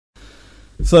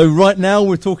So right now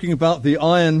we're talking about the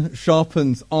iron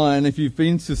sharpens iron. If you've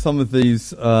been to some of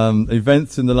these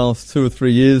events in the last 2 or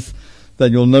 3 years,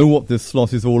 then you'll know what this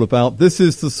slot is all about. This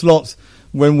is the slot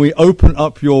when we open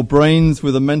up your brains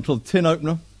with a mental tin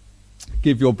opener,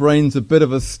 give your brains a bit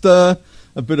of a stir,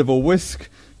 a bit of a whisk,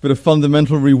 a bit of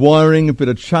fundamental rewiring, a bit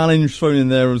of challenge thrown in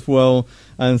there as well,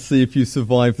 and see if you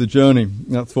survive the journey.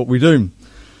 That's what we do.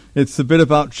 It's a bit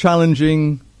about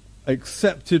challenging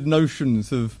accepted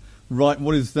notions of right,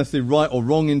 what is necessarily right or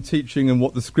wrong in teaching and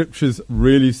what the scriptures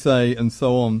really say and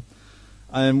so on.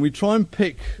 And we try and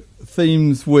pick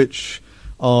themes which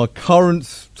are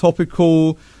current,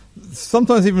 topical,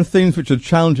 sometimes even themes which are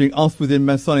challenging us within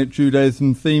Messianic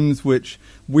Judaism, themes which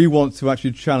we want to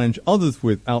actually challenge others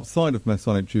with outside of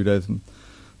Messianic Judaism.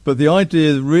 But the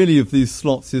idea really of these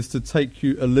slots is to take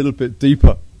you a little bit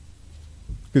deeper,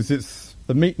 because it's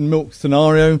the meat and milk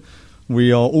scenario.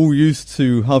 We are all used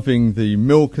to having the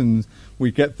milk and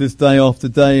we get this day after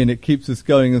day and it keeps us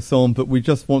going and so on, but we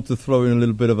just want to throw in a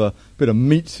little bit of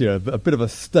meat here, a bit of a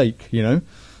steak,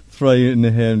 throw it in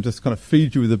here and just kind of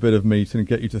feed you with a bit of meat and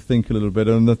get you to think a little bit.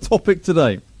 And the topic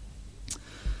today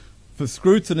for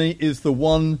scrutiny is the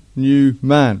one new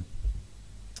man.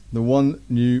 The one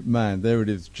new man. There it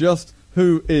is. Just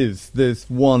who is this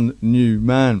one new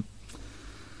man?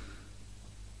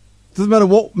 Doesn't matter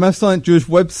what Messianic Jewish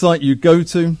website you go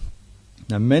to,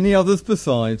 and many others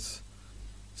besides,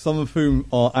 some of whom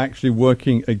are actually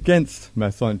working against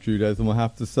Messianic Judaism, I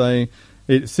have to say,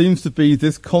 it seems to be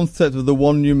this concept of the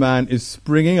one new man is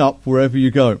springing up wherever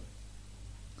you go.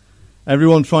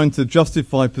 Everyone trying to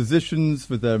justify positions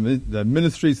with their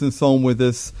ministries and so on with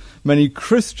this. Many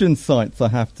Christian sites, I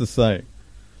have to say,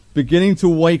 beginning to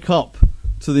wake up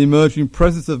to the emerging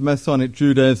presence of Messianic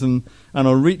Judaism and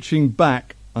are reaching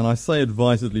back, and I say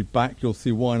advisedly back, you'll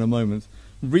see why in a moment,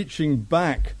 reaching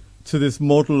back to this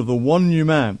model of the one new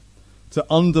man to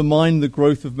undermine the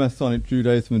growth of Messianic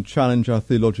Judaism and challenge our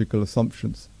theological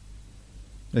assumptions.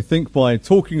 They think by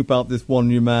talking about this one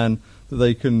new man that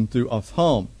they can do us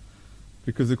harm,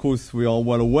 because of course we are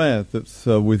well aware that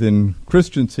within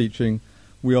Christian teaching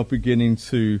we are beginning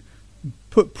to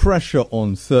put pressure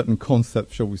on certain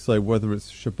concepts, shall we say, whether it's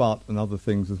Shabbat and other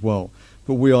things as well.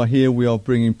 But we are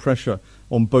bringing pressure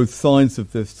on both sides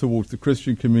of this, towards the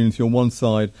Christian community on one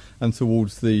side and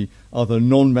towards the other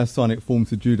non-Messianic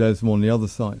forms of Judaism on the other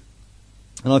side.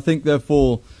 And I think,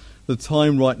 therefore, the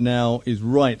time right now is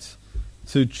right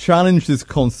to challenge this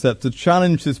concept, to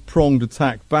challenge this pronged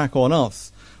attack back on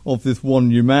us of this one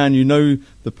new man. You know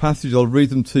the passage, I'll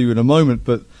read them to you in a moment,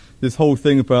 but this whole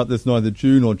thing about there's neither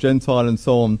Jew nor Gentile and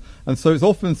so on. And so it's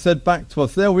often said back to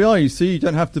us, there we are, you see, you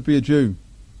don't have to be a Jew.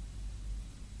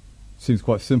 Seems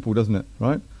quite simple, doesn't it,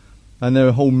 right? And there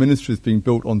are whole ministries being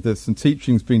built on this and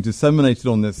teachings being disseminated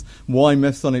on this, why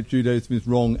Messianic Judaism is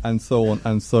wrong, and so on,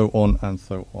 and so on, and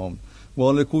so on.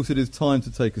 Well, of course, it is time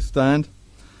to take a stand,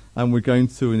 and we're going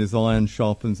to in this iron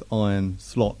sharpens iron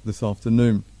slot this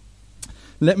afternoon.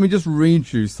 Let me just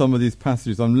read you some of these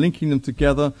passages. I'm linking them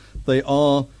together. They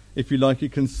are, if you like, a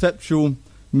conceptual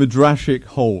midrashic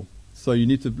whole. So you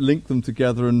need to link them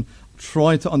together and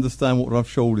try to understand what Rav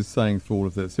Shaul is saying through all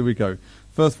of this. Here we go.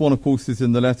 First one, of course, is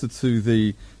in the letter to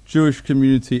the Jewish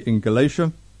community in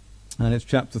Galatia, and it's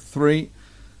chapter 3,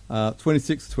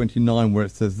 26-29, where it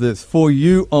says this: For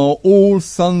you are all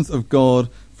sons of God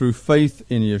through faith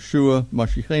in Yeshua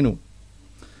Mashiachenu.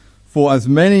 For as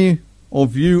many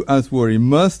of you as were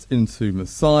immersed into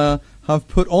Messiah have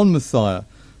put on Messiah.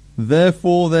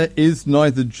 Therefore there is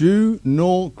neither Jew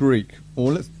nor Greek,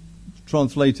 or let's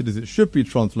translate it as it should be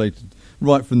translated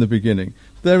right from the beginning.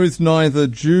 There is neither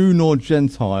Jew nor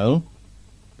Gentile,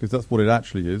 because that's what it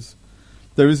actually is.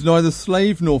 There is neither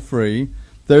slave nor free.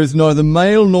 There is neither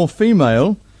male nor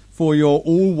female, for you're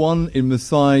all one in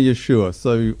Messiah Yeshua.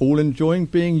 So all enjoying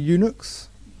being eunuchs?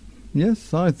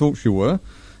 Yes, I thought you were.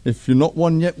 If you're not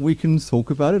one yet, we can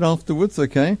talk about it afterwards,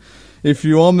 okay? If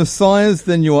you are Messiahs,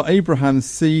 then you are Abraham's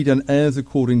seed and heirs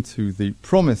according to the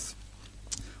promise.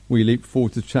 We leap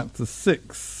forward to chapter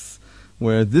 6,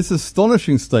 where this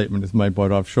astonishing statement is made by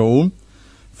Rav Shaul: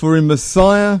 For in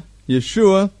Messiah,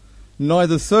 Yeshua,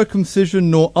 neither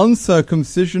circumcision nor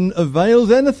uncircumcision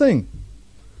avails anything,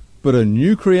 but a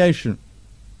new creation.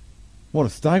 What a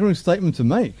staggering statement to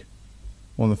make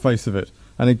on the face of it.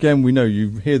 And again, we know,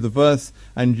 you hear the verse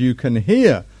and you can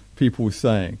hear people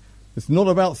saying, it's not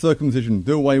about circumcision,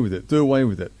 do away with it, do away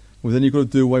with it. Well, then you've got to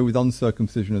do away with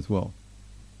uncircumcision as well.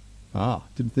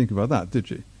 Didn't think about that, did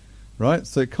you? Right?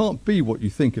 So it can't be what you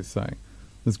think it's saying.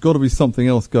 There's got to be something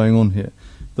else going on here.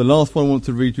 The last one I want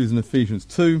to read you is in Ephesians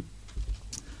 2,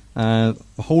 And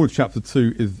the whole of chapter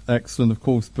 2 is excellent, of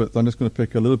course, but I'm just going to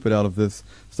pick a little bit out of this,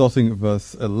 starting at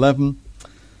verse 11.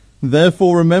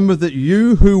 Therefore remember that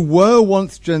you who were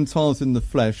once Gentiles in the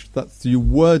flesh, that's you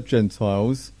were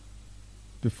Gentiles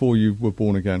before you were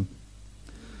born again,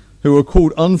 who are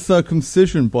called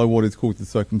uncircumcision by what is called the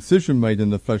circumcision made in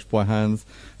the flesh by hands.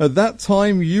 At that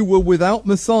time you were without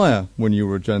Messiah when you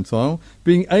were a Gentile,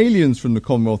 being aliens from the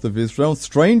commonwealth of Israel,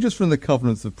 strangers from the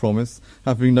covenants of promise,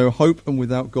 having no hope and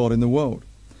without God in the world.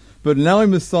 But now in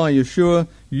Messiah Yeshua,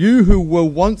 you who were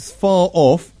once far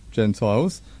off,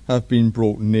 Gentiles, have been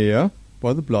brought near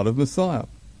by the blood of Messiah.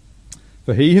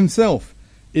 For he himself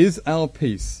is our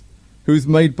peace, who's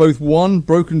made both one,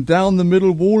 broken down the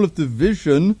middle wall of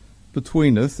division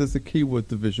between us. There's the key word,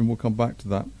 division. We'll come back to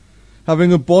that.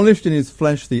 Having abolished in his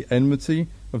flesh the enmity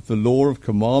of the law of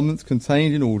commandments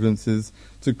contained in ordinances,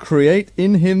 to create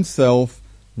in himself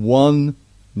one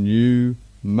new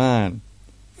man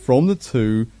from the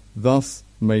two, thus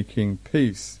making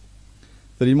peace,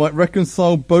 that he might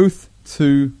reconcile both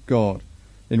to God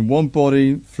in one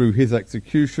body through his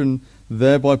execution,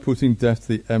 thereby putting death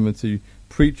to the enmity,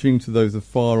 preaching to those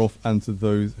afar off and to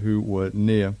those who were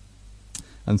near.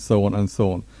 And so on and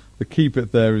so on. The key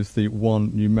bit there is the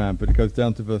one new man, but it goes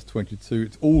down to verse 22.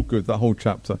 It's all good. That whole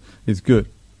chapter is good.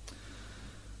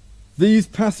 These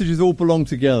passages all belong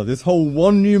together. This whole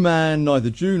one new man,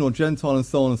 neither Jew nor Gentile, and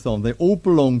so on and so on. They all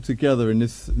belong together in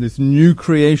this new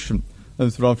creation.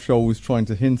 That's what Rav Shaul was trying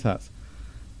to hint at.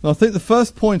 Now, I think the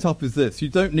first point up is this. You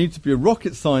don't need to be a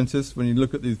rocket scientist when you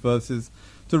look at these verses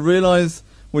to realize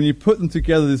when you put them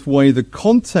together this way, the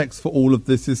context for all of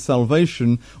this is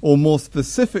salvation, or more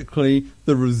specifically,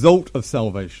 the result of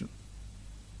salvation.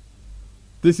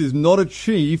 This is not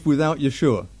achieved without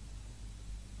Yeshua.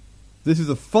 This is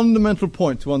a fundamental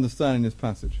point to understanding this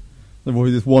passage, of who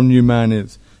this one new man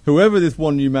is. Whoever this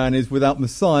one new man is, without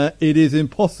Messiah, it is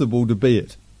impossible to be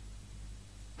it.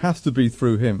 Has to be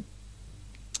through him.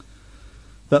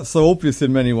 That's so obvious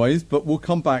in many ways, but we'll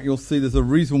come back. You'll see there's a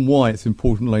reason why it's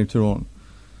important later on.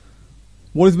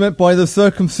 What is meant by the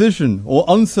circumcision or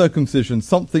uncircumcision?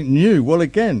 Something new. Well,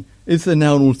 again, is there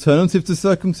now an alternative to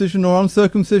circumcision or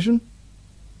uncircumcision?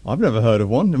 I've never heard of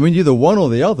one. I mean, you're either one or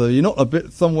the other. You're not a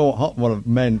bit somewhat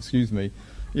men, excuse me.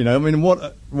 You know, I mean,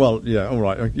 what? Well, yeah, all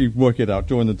right. You work it out.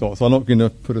 Join the dots. I'm not going to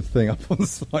put a thing up on the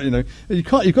slide. You know, you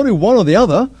can't. You've got to do one or the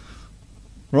other,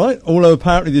 right? Although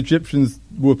apparently the Egyptians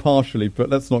were partially, but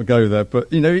let's not go there.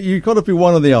 But you know, you've got to be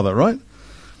one or the other, right?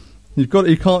 You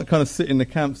can't kind of sit in the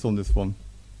camps on this one.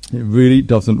 It really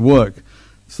doesn't work.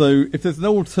 So if there's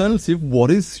no alternative,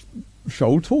 what is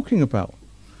Shaul talking about?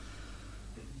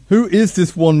 Who is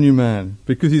this one new man?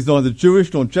 Because he's neither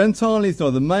Jewish nor Gentile, he's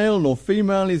neither male nor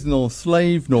female, he's nor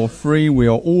slave nor free. We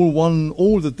are all one.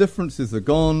 All the differences are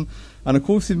gone. And of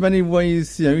course, in many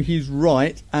ways, you know, he's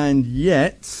right. And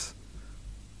yet,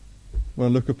 when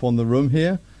I look upon the room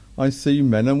here, I see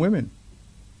men and women.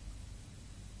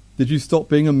 Did you stop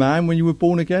being a man when you were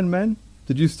born again, men?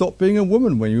 Did you stop being a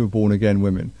woman when you were born again,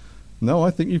 women? No,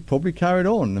 I think you've probably carried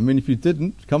on. I mean, if you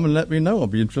didn't, come and let me know. I'll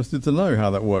be interested to know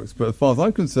how that works. But as far as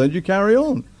I'm concerned, you carry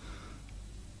on.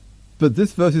 But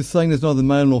this verse is saying there's neither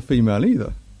male nor female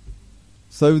either.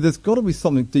 So there's got to be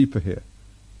something deeper here.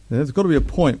 There's got to be a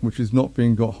point which is not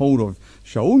being got hold of.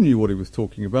 Shaul knew what he was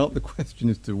talking about. The question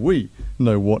is, do we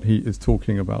know what he is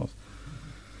talking about?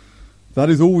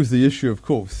 That is always the issue, of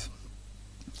course.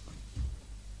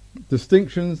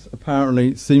 Distinctions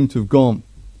apparently seem to have gone.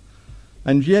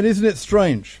 And yet, isn't it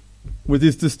strange? With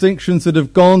these distinctions that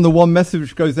have gone, the one message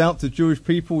which goes out to Jewish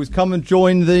people is come and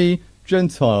join the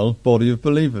Gentile body of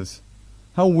believers.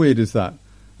 How weird is that?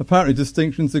 Apparently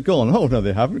distinctions are gone. Oh, no,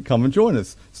 they haven't. Come and join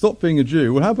us. Stop being a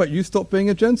Jew. Well, how about you stop being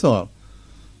a Gentile?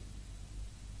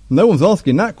 No one's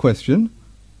asking that question.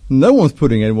 No one's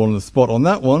putting anyone on the spot on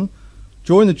that one.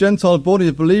 Join the Gentile body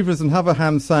of believers and have a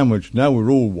ham sandwich. Now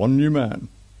we're all one new man.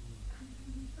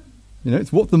 You know,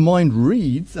 it's what the mind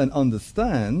reads and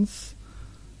understands,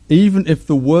 even if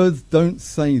the words don't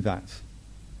say that.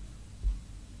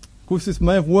 Of course, this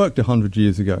may have worked 100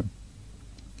 years ago,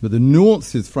 but the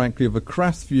nuances, frankly, of a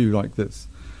crass view like this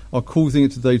are causing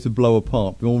it today to blow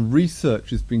apart. More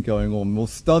research has been going on, more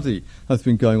study has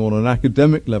been going on an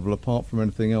academic level, apart from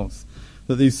anything else.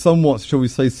 That these somewhat, shall we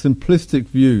say, simplistic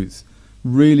views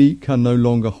really can no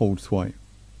longer hold sway.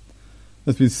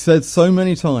 As been said so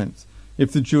many times,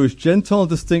 if the Jewish-Gentile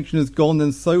distinction has gone,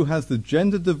 then so has the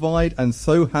gender divide, and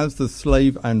so has the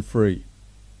slave and free.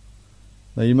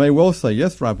 Now you may well say,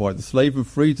 yes, Rabbi, the slave and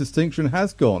free distinction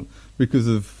has gone because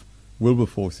of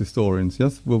Wilberforce historians,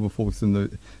 yes, Wilberforce and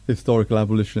the historical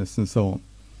abolitionists and so on.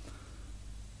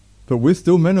 But we're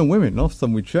still men and women. Last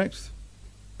time we checked,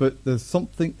 But there's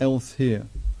something else here.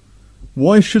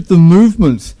 Why should the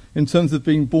movement, in terms of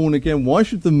being born again, why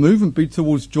should the movement be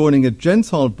towards joining a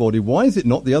Gentile body? Why is it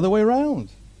not the other way around?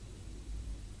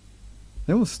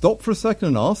 Anyone stop for a second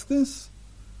and ask this?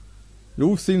 It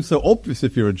all seems so obvious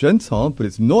if you're a Gentile, but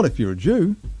it's not if you're a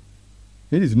Jew.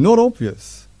 It is not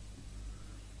obvious.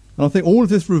 And I think all of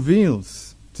this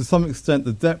reveals, to some extent,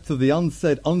 the depth of the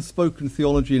unsaid, unspoken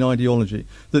theology and ideology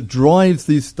that drives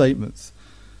these statements.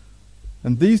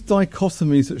 And these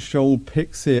dichotomies that Shaul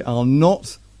picks here are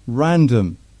not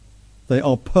random. They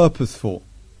are purposeful.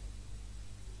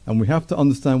 And we have to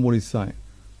understand what he's saying.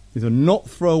 These are not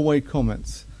throwaway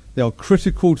comments. They are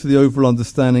critical to the overall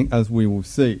understanding, as we will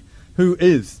see. Who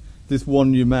is this one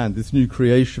new man, this new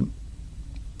creation?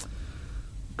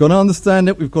 Got to understand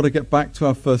it, we've got to get back to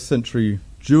our first century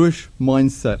Jewish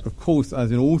mindset, of course, as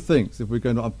in all things, if we're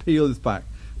going to peel this back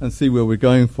and see where we're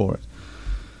going for it.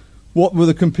 What were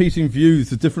the competing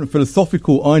views, the different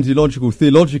philosophical, ideological,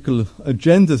 theological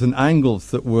agendas and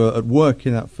angles that were at work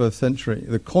in that first century,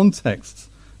 the contexts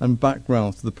and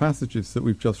backgrounds to the passages that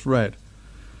we've just read?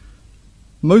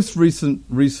 Most recent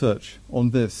research on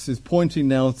this is pointing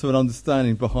now to an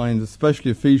understanding behind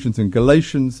especially Ephesians and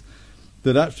Galatians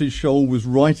that actually Shaul was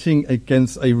writing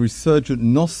against a resurgent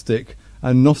Gnostic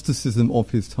and Gnosticism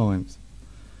of his times.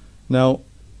 Now,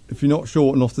 if you're not sure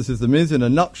what Gnosticism is, in a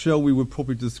nutshell, we would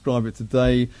probably describe it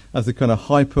today as a kind of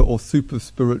hyper or super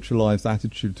spiritualized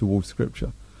attitude towards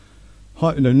Scripture.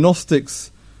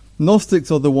 Gnostics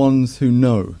are the ones who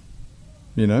know,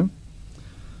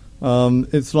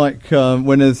 it's like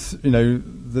when there's,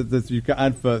 you get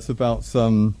adverts about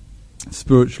some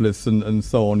spiritualists and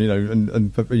so on,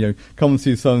 and come and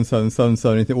see so-and-so and so-and-so,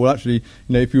 and you think, well, actually,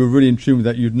 if you were really in tune with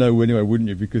that, you'd know anyway, wouldn't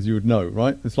you? Because you would know,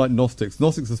 right? It's like Gnostics.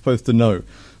 Gnostics are supposed to know,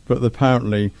 but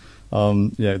apparently,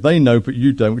 they know, but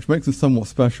you don't, which makes them somewhat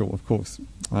special, of course.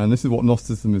 And this is what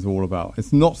Gnosticism is all about.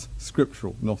 It's not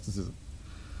scriptural Gnosticism.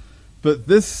 But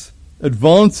this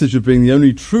advantage of being the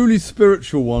only truly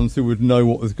spiritual ones who would know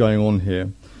what was going on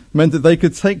here meant that they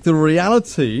could take the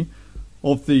reality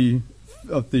of the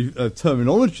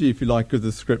terminology, if you like, of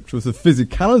the scriptures, the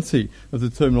physicality of the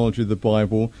terminology of the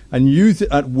Bible, and use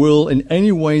it at will in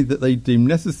any way that they deem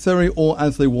necessary or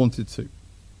as they wanted to.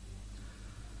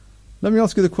 Let me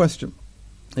ask you the question.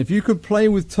 If you could play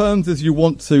with terms as you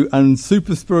want to and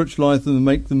super spiritualize them and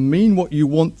make them mean what you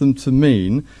want them to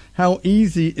mean, how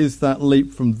easy is that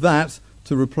leap from that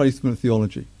to replacement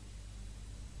theology?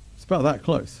 It's about that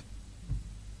close.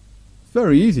 It's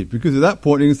very easy, because at that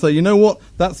point you can say, you know what,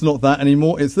 that's not that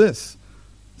anymore, it's this.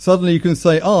 Suddenly you can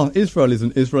say, Israel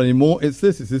isn't Israel anymore, it's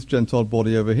this Gentile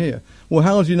body over here. Well,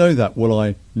 how do you know that? Well,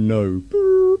 I know.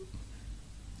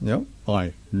 Yeah,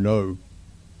 I know.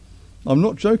 I'm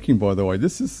not joking, by the way.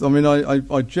 This is,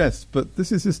 I jest, but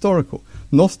this is historical.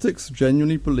 Gnostics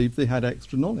genuinely believed they had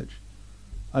extra knowledge,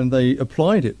 and they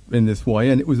applied it in this way,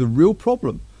 and it was a real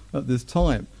problem at this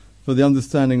time for the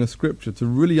understanding of Scripture, to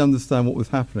really understand what was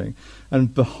happening.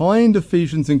 And behind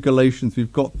Ephesians and Galatians,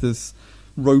 we've got this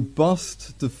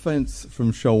robust defense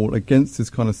from Shaul against this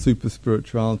kind of super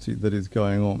spirituality that is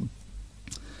going on.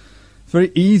 It's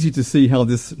very easy to see how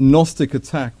this Gnostic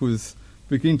attack was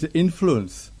beginning to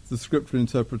influence the scriptural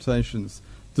interpretations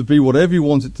to be whatever you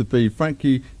want it to be,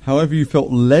 frankly, however you felt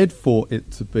led for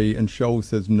it to be, and Shaul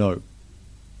says no.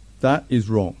 That is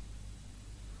wrong.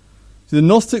 So the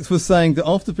Gnostics were saying that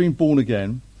after being born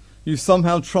again, you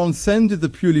somehow transcended the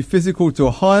purely physical to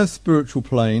a higher spiritual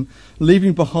plane,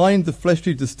 leaving behind the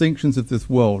fleshly distinctions of this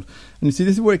world. And you see,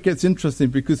 this is where it gets interesting,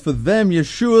 because for them,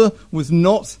 Yeshua was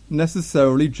not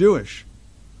necessarily Jewish.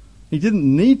 He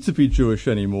didn't need to be Jewish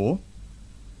anymore.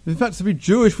 In fact, to be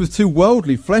Jewish was too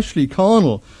worldly, fleshly,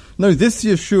 carnal. No, this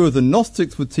Yeshua the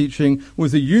Gnostics were teaching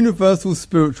was a universal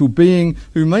spiritual being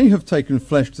who may have taken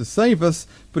flesh to save us,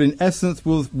 but in essence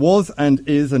was and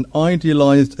is an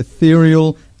idealized,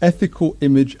 ethereal, ethical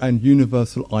image and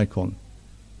universal icon.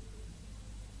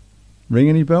 Ring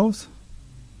any bells?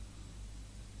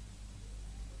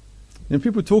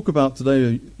 People talk about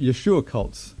today Yeshua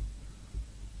cults,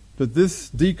 but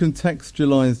this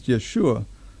decontextualized Yeshua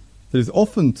that is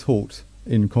often taught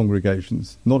in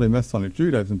congregations, not in Messianic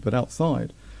Judaism, but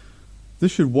outside,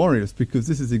 this should worry us, because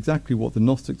this is exactly what the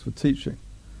Gnostics were teaching.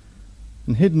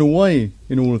 And hidden away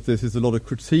in all of this is a lot of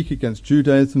critique against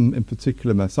Judaism, in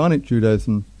particular Messianic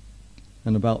Judaism,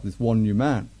 and about this one new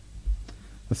man.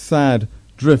 A sad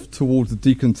drift towards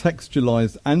the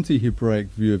decontextualized anti-Hebraic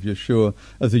view of Yeshua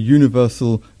as a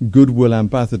universal goodwill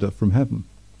ambassador from heaven.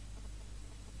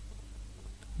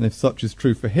 And if such is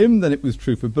true for him, then it was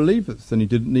true for believers. Then he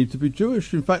didn't need to be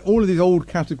Jewish. In fact, all of these old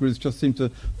categories just seemed to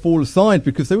fall aside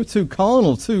because they were too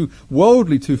carnal, too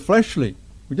worldly, too fleshly.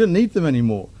 We didn't need them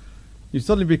anymore. You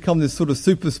suddenly become this sort of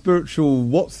super spiritual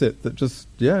what's-it that just,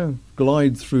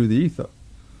 glides through the ether.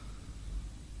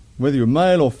 Whether you're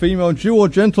male or female, Jew or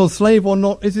Gentile, slave or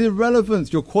not, is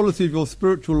irrelevant. Your quality of your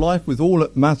spiritual life was all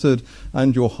that mattered,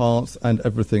 and your hearts and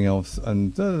everything else.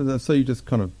 And so you just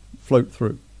kind of float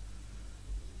through.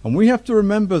 And we have to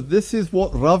remember this is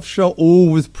what Rav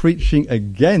Shaul was preaching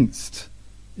against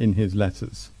in his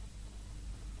letters.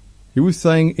 He was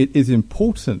saying it is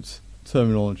important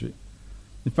terminology.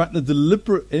 In fact, the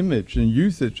deliberate image and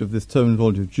usage of this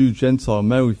terminology of Jew, Gentile,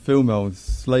 male, female,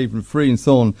 slave and free and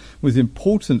so on was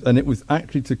important, and it was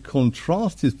actually to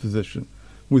contrast his position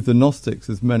with the Gnostics,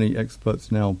 as many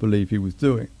experts now believe he was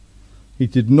doing. He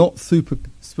did not super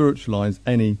spiritualize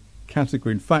any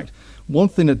category. In fact, one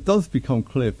thing that does become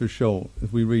clear for Shaul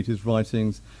as we read his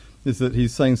writings is that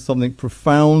he's saying something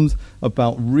profound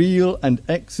about real and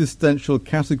existential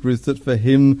categories that for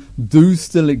him do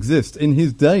still exist. In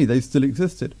his day, they still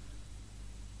existed.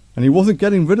 And he wasn't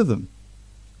getting rid of them.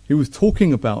 He was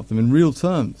talking about them in real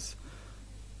terms.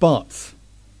 But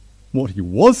what he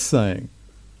was saying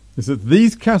is that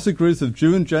these categories of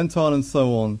Jew and Gentile and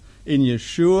so on in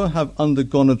Yeshua have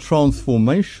undergone a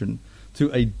transformation to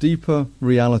a deeper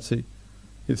reality.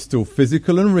 It's still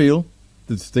physical and real.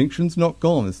 The distinction's not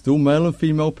gone. It's still male and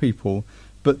female people,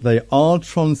 but they are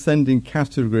transcending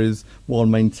categories while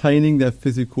maintaining their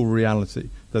physical reality.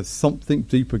 There's something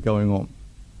deeper going on.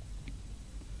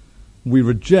 We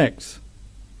reject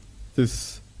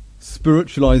this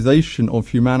spiritualization of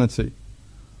humanity,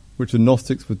 which the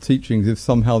Gnostics were teaching as if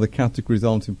somehow the categories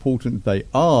aren't important. They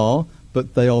are,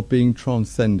 but they are being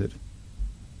transcended.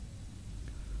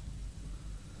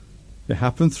 It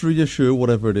happens through Yeshua,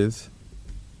 whatever it is,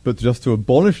 but just to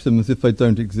abolish them as if they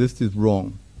don't exist is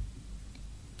wrong.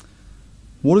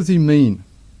 What does he mean?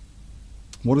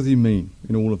 What does he mean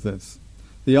in all of this?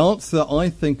 The answer, I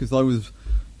think, as I was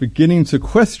beginning to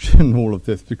question all of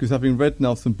this, because having read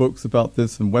now some books about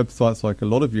this and websites like a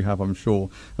lot of you have, I'm sure,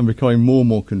 and becoming more and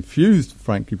more confused,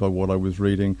 frankly, by what I was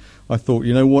reading, I thought,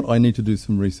 you know what, I need to do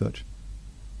some research.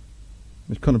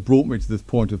 It kind of brought me to this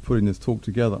point of putting this talk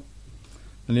together.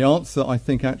 And the answer, I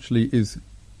think, actually is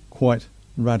quite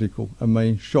radical and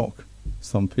may shock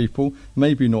some people.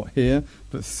 Maybe not here,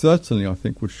 but certainly, I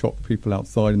think, would shock people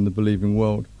outside in the believing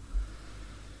world.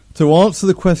 To answer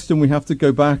the question, we have to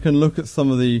go back and look at some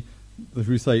of the, as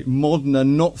we say, modern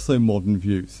and not so modern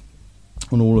views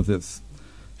on all of this.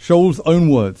 Shaul's own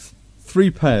words: 3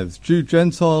 pairs, Jew,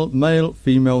 Gentile, male,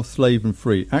 female, slave and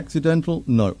free. Accidental?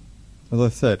 No. As I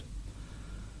said,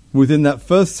 within that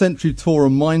first century Torah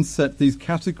mindset, these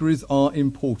categories are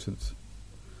important.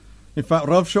 In fact,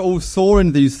 Rav Shaul saw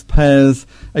in these pairs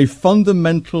a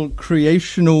fundamental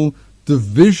creational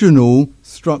divisional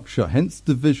structure, hence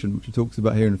division, which he talks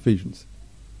about here in Ephesians.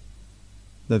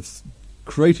 That's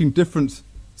creating different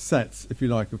sets, if you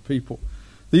like, of people.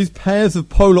 These pairs of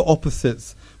polar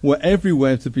opposites were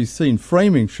everywhere to be seen,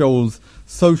 framing Shaul's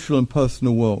social and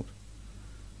personal world.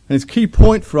 And his key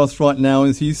point for us right now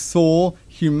is he saw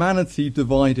humanity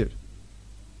divided.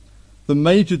 The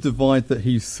major divide that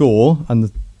he saw, and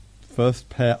the first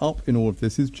pair up in all of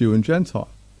this, is Jew and Gentile.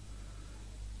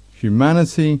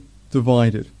 Humanity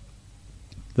divided.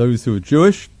 Those who are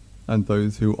Jewish and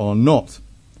those who are not.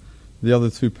 The other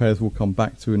 2 pairs we'll come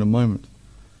back to in a moment.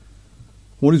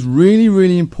 What is really,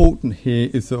 really important here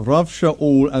is that Rav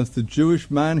Shaul, as the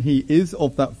Jewish man he is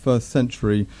of that first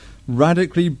century,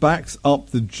 radically backs up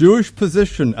the Jewish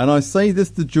position, and I say this,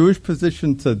 the Jewish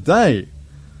position today,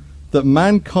 that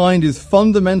mankind is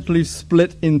fundamentally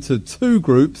split into 2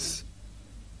 groups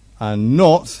and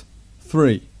not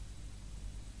 3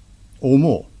 or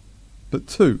more, but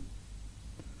 2.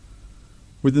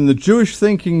 Within the Jewish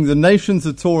thinking, the nations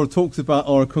the Torah talks about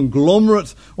are a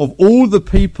conglomerate of all the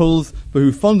peoples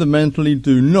who fundamentally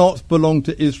do not belong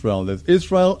to Israel. There's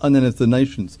Israel and then there's the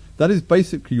nations. That is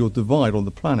basically your divide on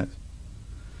the planet.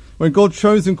 When God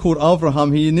chose and called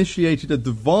Abraham, he initiated a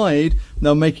divide,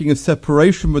 now making a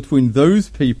separation between those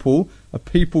people, a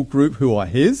people group who are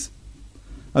his,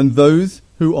 and those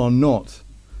who are not.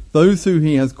 Those who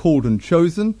he has called and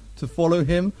chosen to follow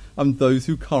him, and those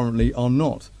who currently are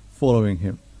not following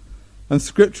him. And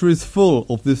Scripture is full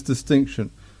of this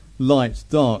distinction: light,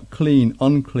 dark, clean,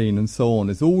 unclean, and so on.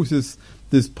 There's always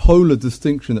this polar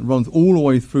distinction that runs all the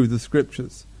way through the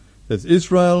Scriptures. There's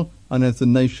Israel and there's the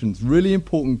nations. Really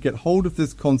important, get hold of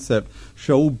this concept.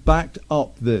 Shaul backed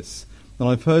up this. And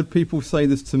I've heard people say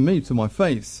this to me, to my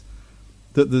face.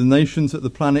 that the nations at the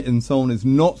planet and so on is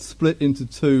not split into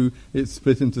two, it's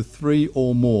split into three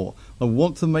or more. I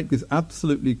want to make this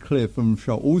absolutely clear from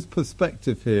Shaul's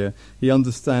perspective here. He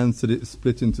understands that it's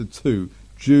split into two,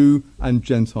 Jew and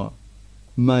Gentile,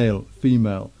 male,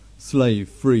 female, slave,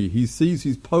 free. He sees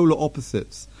these polar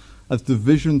opposites as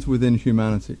divisions within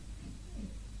humanity.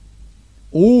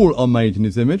 All are made in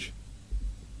his image,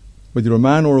 whether you're a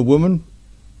man or a woman.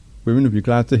 Women will be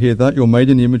glad to hear that. You're made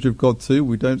in the image of God too.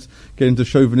 We don't get into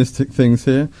chauvinistic things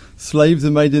here. Slaves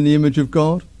are made in the image of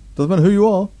God. Doesn't matter who you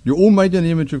are. You're all made in the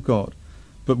image of God.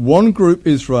 But one group,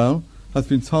 Israel, has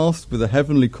been tasked with a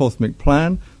heavenly cosmic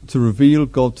plan to reveal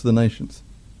God to the nations.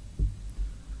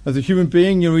 As a human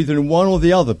being, you're either in one or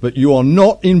the other, but you are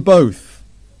not in both.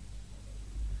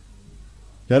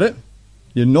 Get it?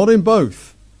 You're not in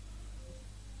both.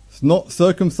 It's not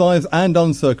circumcised and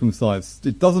uncircumcised.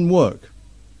 It doesn't work.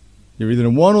 You're either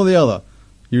in one or the other.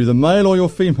 You're either male or you're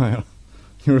female.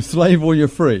 You're a slave or you're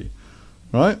free.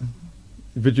 Right?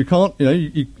 But you can't,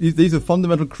 these are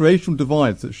fundamental creational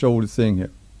divides that Shaul is seeing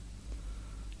here.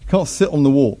 You can't sit on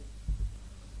the wall.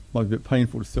 Might be a bit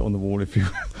painful to sit on the wall if you...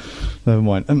 Never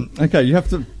mind. Okay, you have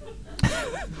to...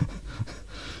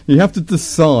 you have to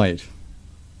decide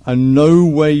and know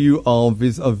where you are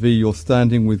vis-a-vis your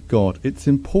standing with God. It's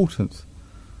important.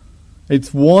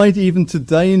 It's wide even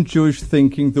today in Jewish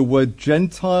thinking. The word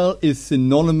Gentile is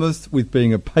synonymous with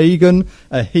being a pagan,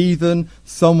 a heathen,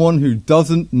 someone who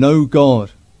doesn't know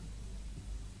God.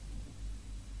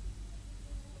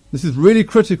 This is really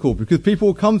critical because people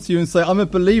will come to you and say, I'm a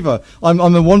believer, I'm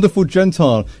a wonderful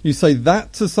Gentile. You say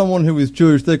that to someone who is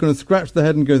Jewish, they're going to scratch their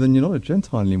head and go, then you're not a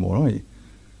Gentile anymore, are you?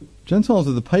 Gentiles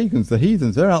are the pagans, the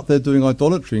heathens. They're out there doing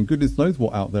idolatry and goodness knows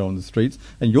what out there on the streets.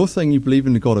 And you're saying you believe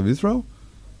in the God of Israel?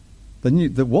 Then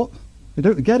what? You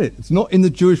don't get it. It's not in the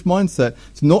Jewish mindset.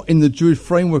 It's not in the Jewish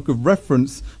framework of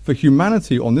reference for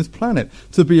humanity on this planet.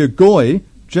 To be a goy,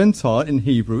 Gentile in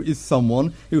Hebrew, is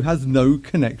someone who has no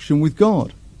connection with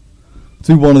God.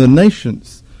 To one of the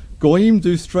nations. Goyim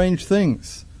do strange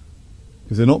things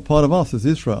because they're not part of us as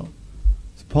Israel.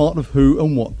 It's part of who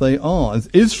and what they are. As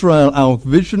Israel, our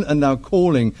vision and our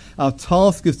calling, our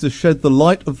task is to shed the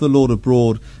light of the Lord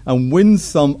abroad and win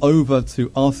some over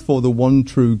to us for the one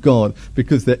true God,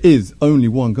 because there is only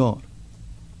one God.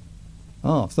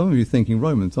 Some of you are thinking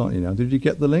Romans, aren't you now? Did you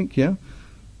get the link? Yeah,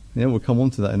 we'll come on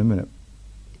to that in a minute.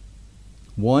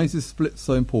 Why is this split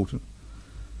so important?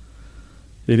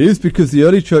 It is because the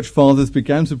early church fathers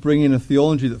began to bring in a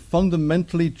theology that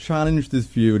fundamentally challenged this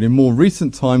view, and in more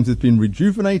recent times has been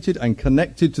rejuvenated and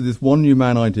connected to this one new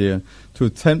man idea to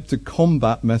attempt to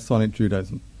combat Messianic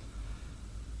Judaism.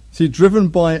 See, driven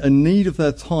by a need of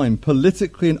their time,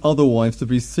 politically and otherwise, to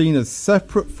be seen as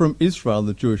separate from Israel,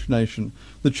 the Jewish nation,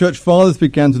 the church fathers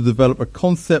began to develop a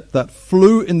concept that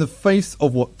flew in the face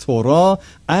of what Torah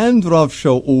and Rav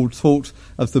Shaul taught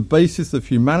as the basis of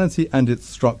humanity and its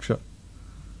structure.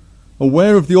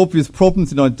 Aware of the obvious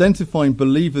problems in identifying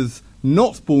believers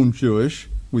not born Jewish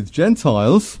with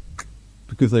Gentiles,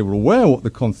 because they were aware what the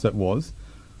concept was,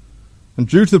 and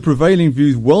due to the prevailing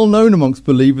views well known amongst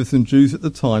believers and Jews at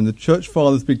the time, the church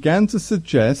fathers began to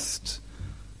suggest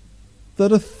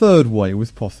that a third way was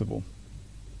possible.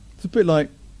 It's a bit like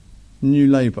New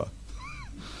Labour.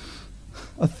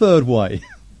 A third way,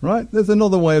 right? There's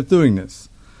another way of doing this.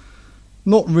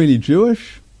 Not really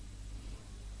Jewish,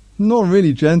 not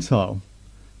really Gentile,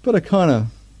 but a kind of,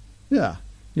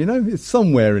 it's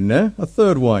somewhere in there, a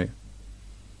third way.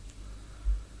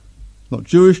 Not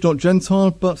Jewish, not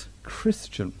Gentile, but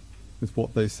Christian, is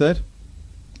what they said.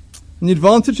 And the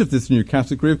advantage of this new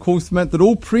category, of course, meant that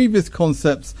all previous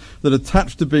concepts that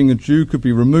attached to being a Jew could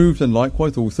be removed, and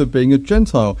likewise also being a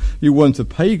Gentile. You weren't a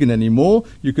pagan anymore,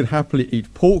 you could happily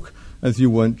eat pork, as you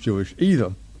weren't Jewish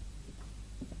either.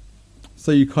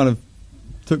 So you kind of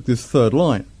took this third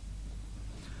line.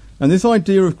 And this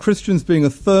idea of Christians being a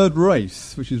third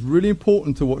race, which is really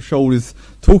important to what Shaul is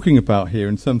talking about here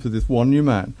in terms of this one new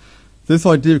man. This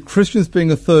idea of Christians being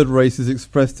a third race is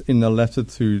expressed in a letter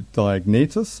to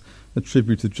Diognetus,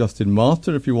 attributed to Justin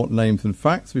Martyr. If you want names and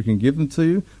facts, we can give them to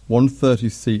you. 130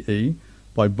 CE,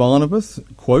 by Barnabas,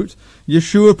 quote,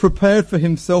 Yeshua prepared for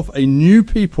himself a new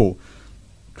people.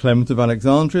 Clement of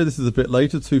Alexandria, this is a bit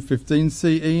later, 215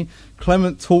 CE.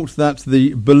 Clement taught that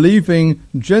the believing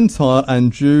Gentile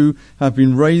and Jew have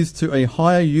been raised to a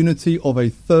higher unity of a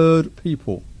third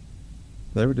people.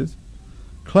 There it is.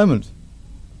 Clement,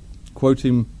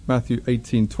 quoting Matthew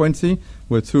 18:20,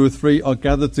 where 2 or 3 are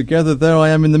gathered together, there I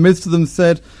am in the midst of them,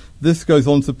 said, this goes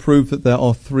on to prove that there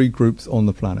are 3 groups on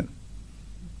the planet.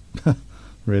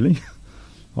 Really?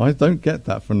 I don't get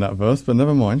that from that verse, but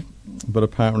never mind. But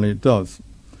apparently it does.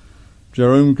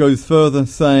 Jerome goes further,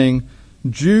 saying,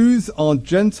 Jews are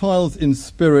Gentiles in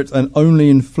spirit and only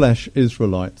in flesh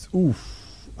Israelites.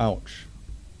 Oof, ouch.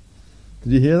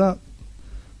 Did you hear that?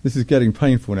 This is getting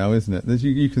painful now, isn't it?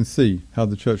 You can see how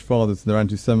the church fathers and their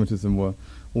anti-Semitism were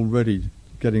already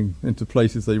getting into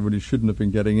places they really shouldn't have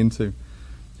been getting into.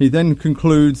 He then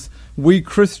concludes, we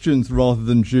Christians rather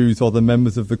than Jews are the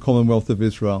members of the Commonwealth of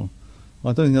Israel.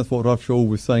 I don't think that's what Rav Shaul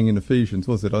was saying in Ephesians,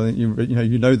 was it? I think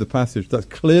you know the passage. That's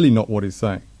clearly not what he's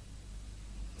saying.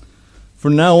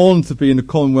 From now on, to be in the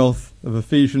Commonwealth of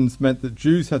Ephesians meant that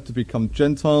Jews had to become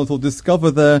Gentiles or discover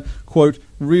their, quote,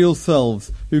 real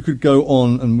selves, who could go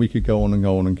on, and we could go on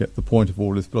and get the point of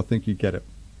all this, but I think you get it.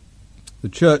 The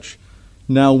church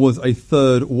now was a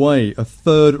third way, a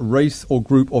third race or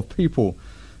group of people.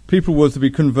 People were to be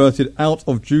converted out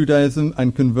of Judaism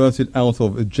and converted out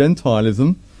of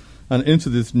Gentilism and into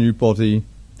this new body,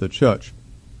 the church.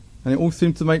 And it all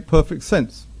seemed to make perfect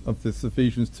sense of this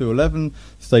Ephesians 2:11,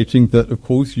 stating that, of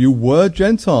course, you were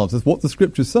Gentiles. That's what the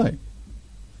scriptures say. And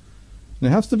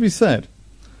it has to be said,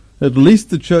 at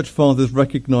least the church fathers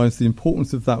recognized the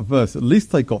importance of that verse. At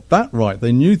least they got that right.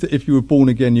 They knew that if you were born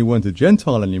again, you weren't a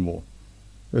Gentile anymore.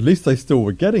 At least they still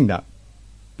were getting that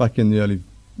back in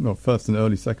the first and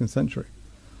early second century.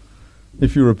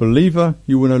 If you were a believer,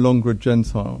 you were no longer a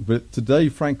Gentile. But today,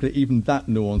 frankly, even that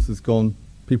nuance has gone.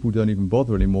 People don't even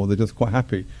bother anymore. They're just quite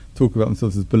happy to talk about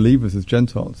themselves as believers, as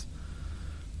Gentiles.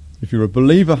 If you're a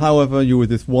believer, however, you were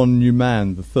this one new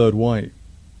man, the third way.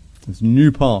 This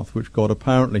new path which God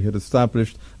apparently had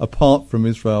established apart from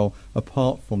Israel,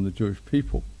 apart from the Jewish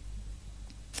people.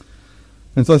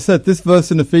 And so I said, this verse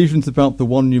in Ephesians about the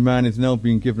one new man is now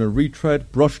being given a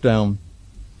retread, brushed down,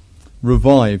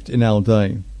 revived in our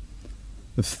day.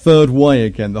 The third way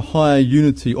again, the higher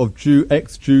unity of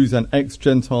ex-Jews and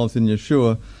ex-Gentiles in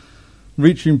Yeshua,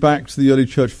 reaching back to the early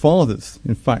church fathers,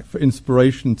 in fact, for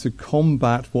inspiration to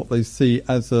combat what they see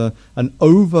as an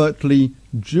overtly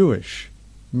Jewish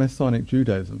Messianic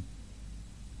Judaism.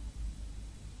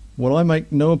 Well, I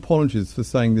make no apologies for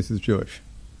saying this is Jewish.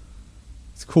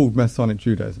 It's called Messianic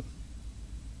Judaism.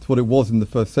 It's what it was in the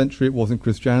first century. It wasn't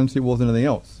Christianity. It wasn't anything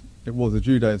else. It was a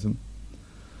Judaism.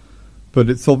 But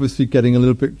it's obviously getting a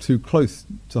little bit too close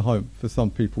to home for some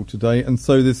people today. And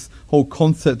so this whole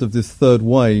concept of this third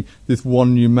way, this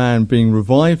one new man being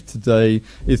revived today,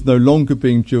 is no longer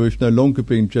being Jewish, no longer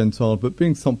being Gentile, but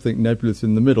being something nebulous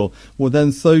in the middle. Well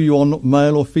then, so you are not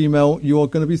male or female, you are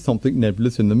going to be something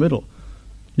nebulous in the middle.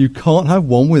 You can't have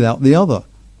one without the other.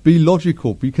 Be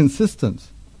logical, be consistent.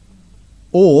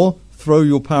 Or throw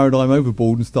your paradigm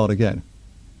overboard and start again.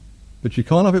 But you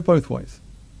can't have it both ways.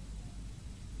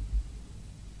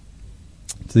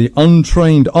 To the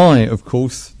untrained eye, of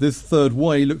course, this third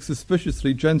way looks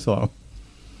suspiciously Gentile,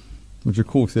 which of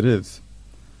course it is.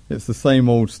 It's the same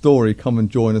old story, come and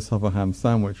join us, have a ham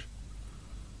sandwich.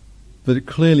 But it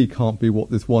clearly can't be what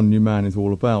this one new man is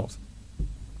all about.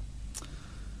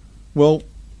 Well,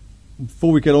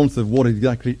 before we get on to what it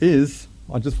exactly is,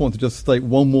 I just want to state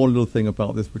one more little thing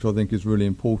about this, which I think is really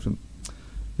important.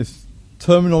 It's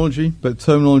terminology, but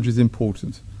terminology is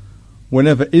important.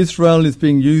 Whenever Israel is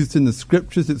being used in the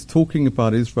scriptures, it's talking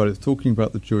about Israel, it's talking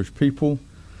about the Jewish people.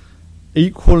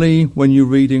 Equally, when you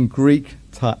read in Greek,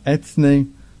 ta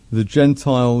ethne, the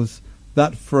Gentiles,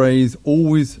 that phrase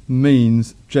always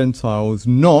means Gentiles,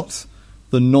 not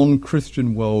the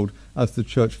non-Christian world as the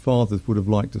church fathers would have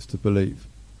liked us to believe,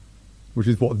 which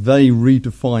is what they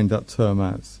redefined that term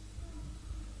as.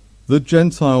 The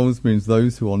Gentiles means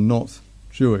those who are not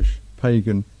Jewish,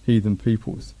 pagan, heathen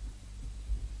peoples.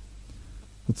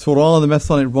 The Torah and the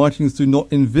Messianic writings do not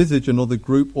envisage another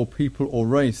group or people or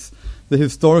race. The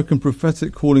historic and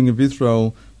prophetic calling of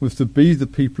Israel was to be the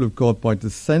people of God by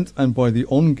descent and by the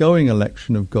ongoing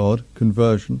election of God,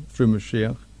 conversion through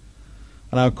Mashiach.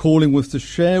 And our calling was to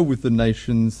share with the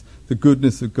nations the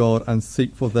goodness of God and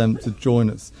seek for them to join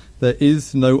us. There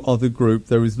is no other group.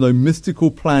 There is no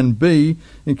mystical plan B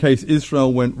in case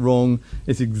Israel went wrong.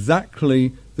 It's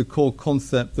exactly the core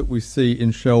concept that we see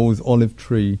in Shaul's olive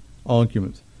tree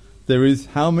argument. There are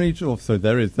how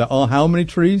many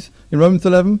trees in Romans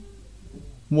 11?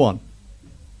 1,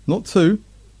 not 2.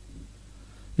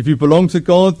 If you belong to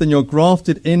God, then you're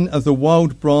grafted in as a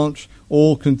wild branch,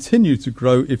 or continue to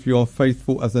grow if you are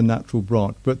faithful as a natural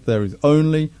branch. But there is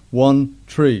only one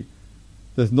tree.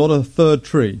 There's not a third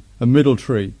tree, a middle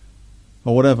tree,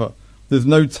 or whatever. There's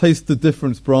no taste the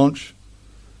difference branch.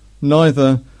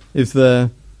 Neither is there,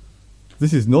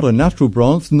 this is not a natural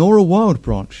branch, nor a wild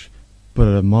branch, but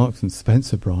a Marks and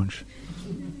Spencer branch.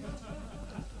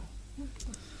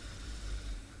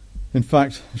 In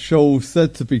fact, Shaul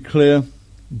said, to be clear,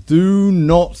 Do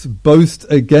not boast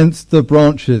against the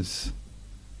branches.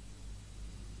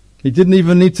 He didn't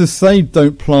even need to say,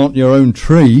 don't plant your own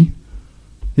tree.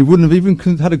 He wouldn't have even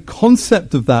had a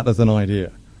concept of that as an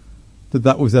idea,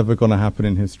 that was ever going to happen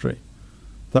in history.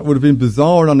 That would have been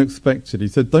bizarre and unexpected. He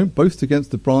said, don't boast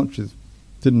against the branches.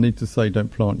 Didn't need to say,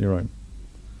 don't plant your own.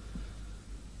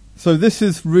 So this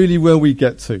is really where we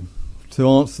get to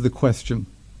answer the question.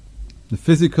 The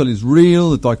physical is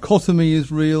real, the dichotomy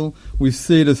is real. We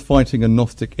see it as fighting a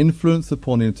Gnostic influence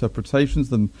upon the interpretations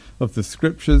of the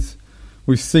scriptures.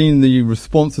 We've seen the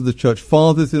response of the church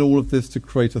fathers in all of this to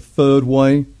create a third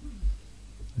way,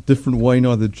 a different way,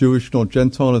 neither Jewish nor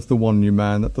Gentile, as the one new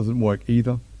man. That doesn't work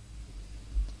either.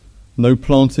 No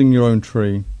planting your own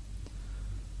tree.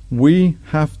 We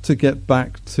have to get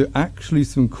back to actually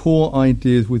some core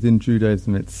ideas within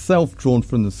Judaism itself, drawn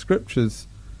from the scriptures,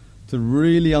 to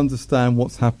really understand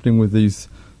what's happening with these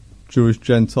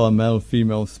Jewish-Gentile,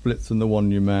 male-female splits and the one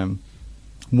new man.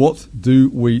 What do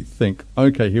we think?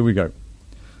 Okay, here we go.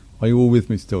 Are you all with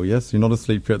me still? Yes, you're not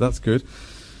asleep yet. That's good.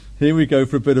 Here we go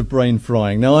for a bit of brain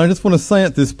frying. Now, I just want to say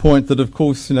at this point that, of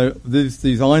course,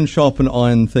 these iron sharpen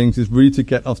iron things is really to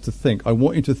get us to think. I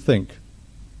want you to think.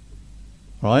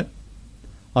 Right?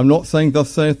 I'm not saying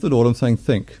thus saith the Lord, I'm saying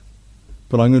think.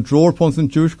 But I'm going to draw upon some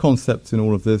Jewish concepts in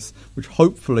all of this, which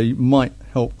hopefully might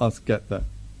help us get there.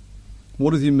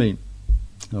 What does he mean?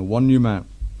 One new man.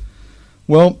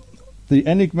 Well, the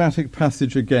enigmatic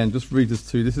passage again, just read us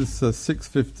to. This is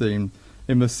 6:15.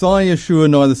 In Messiah Yeshua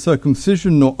neither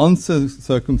circumcision nor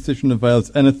uncircumcision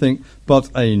avails anything, but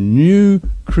a new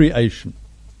creation.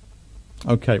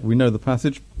 Okay, we know the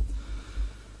passage.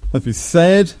 As we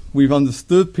said, we've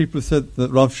understood, people have said that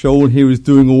Rav Shaul here is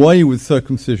doing away with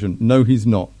circumcision. No, he's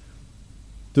not.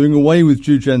 Doing away with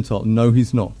Jew-Gentile. No,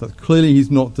 he's not. That's clearly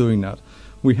he's not doing that.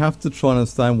 We have to try and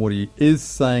understand what he is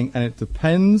saying, and it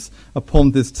depends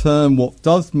upon this term. What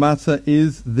does matter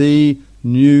is the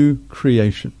new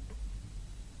creation.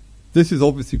 This is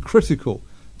obviously critical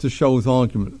to Shaul's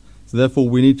argument. So therefore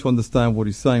we need to understand what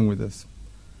he's saying with this.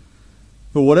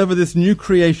 But whatever this new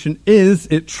creation is,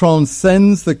 it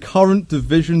transcends the current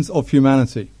divisions of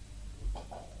humanity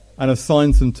and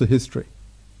assigns them to history.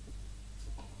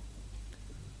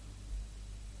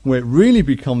 Where it really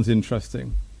becomes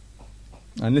interesting,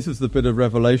 and this is the bit of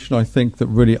revelation I think that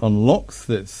really unlocks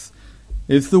this,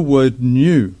 is the word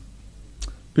new.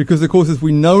 Because, of course, as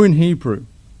we know in Hebrew,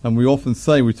 and we often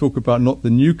say, we talk about not the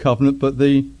new covenant, but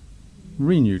the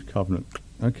renewed covenant.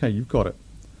 Okay, you've got it.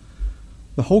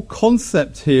 The whole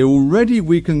concept here, already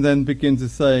we can then begin to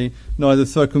say neither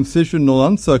circumcision nor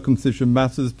uncircumcision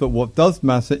matters, but what does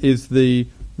matter is the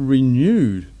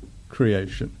renewed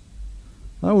creation.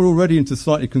 Now we're already into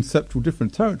slightly conceptual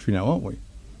different territory now, aren't we?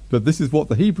 But this is what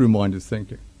the Hebrew mind is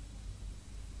thinking.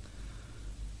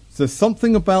 So there's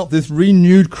something about this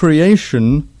renewed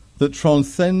creation that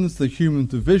transcends the human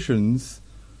divisions,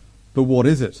 but what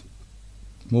is it?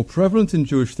 More prevalent in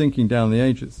Jewish thinking down the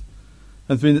ages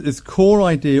has been this core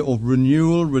idea of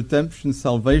renewal, redemption,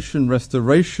 salvation,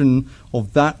 restoration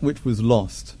of that which was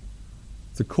lost.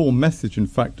 It's a core message, in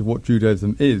fact, of what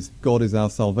Judaism is. God is our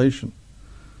salvation.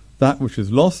 That which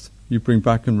is lost, you bring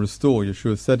back and restore.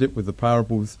 Yeshua said it with the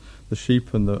parables, the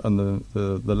sheep and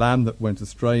the lamb that went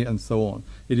astray, and so on.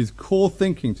 It is core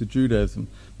thinking to Judaism.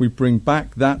 We bring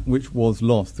back that which was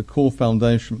lost, the core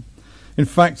foundation. In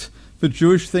fact, for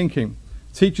Jewish thinking,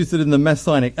 teaches that in the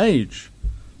Messianic age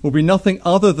will be nothing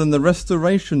other than the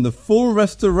restoration, the full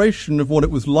restoration of what it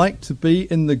was like to be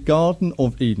in the Garden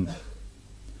of Eden.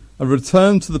 A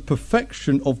return to the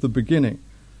perfection of the beginning.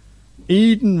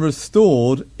 Eden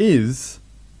restored is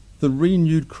the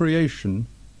renewed creation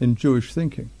in Jewish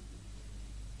thinking.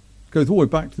 It goes all the way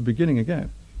back to the beginning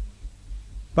again.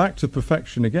 Back to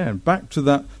perfection again. Back to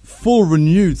that full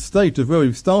renewed state of where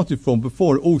we've started from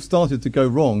before it all started to go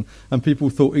wrong and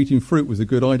people thought eating fruit was a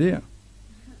good idea.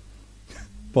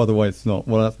 By the way, it's not.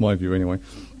 Well, that's my view anyway.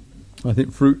 I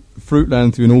think fruit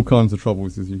lands you in all kinds of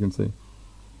troubles, as you can see.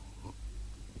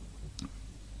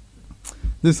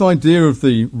 This idea of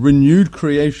the renewed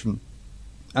creation,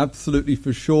 absolutely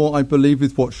for sure, I believe,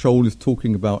 is what Shaul is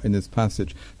talking about in this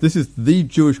passage. This is the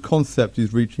Jewish concept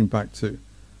he's reaching back to.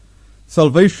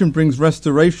 Salvation brings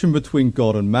restoration between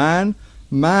God and man,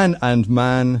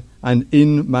 and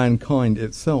in mankind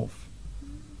itself.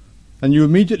 And you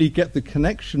immediately get the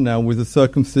connection now with the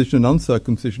circumcision and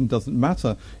uncircumcision doesn't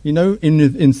matter. You know,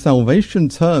 in salvation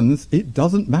terms, it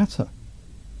doesn't matter.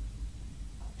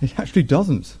 It actually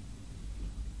doesn't.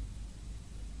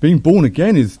 Being born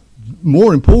again is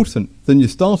more important than your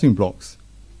starting blocks.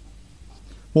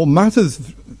 What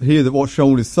matters here, that what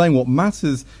Shaul is saying, what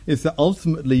matters is that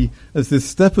ultimately, as this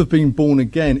step of being born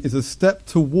again is a step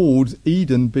towards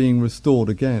Eden being restored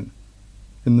again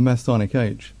in the Messianic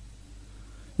age.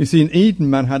 You see, in Eden,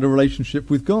 man had a relationship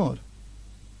with God.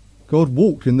 God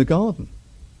walked in the garden.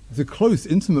 It's a close,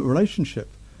 intimate relationship.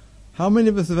 How many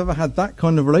of us have ever had that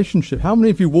kind of relationship? How many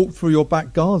of you walked through your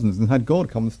back gardens and had God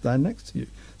come and stand next to you?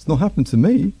 It's not happened to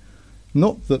me.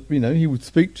 Not that, he would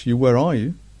speak to you, where are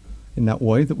you? In that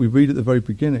way that we read at the very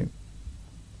beginning.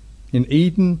 In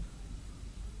Eden,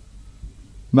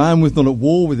 man was not at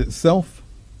war with itself.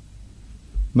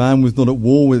 Man was not at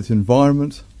war with its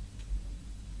environment.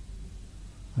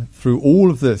 Through all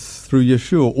of this, through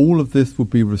Yeshua, all of this would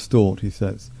be restored, he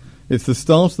says. It's the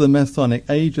start of the Messianic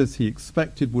age as he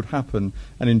expected would happen,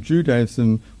 and in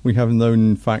Judaism we have known,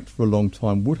 in fact, for a long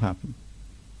time would happen.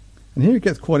 And here it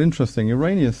gets quite interesting.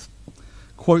 Irenaeus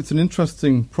quotes an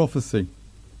interesting prophecy.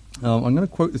 I'm going to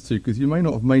quote this to you because you may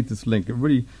not have made this link. It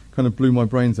really kind of blew my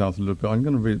brains out a little bit. I'm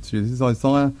going to read it to you. This is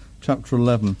Isaiah chapter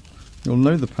 11. You'll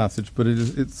know the passage, but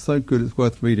it's so good it's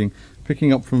worth reading.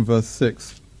 Picking up from verse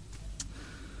 6.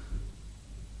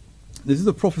 This is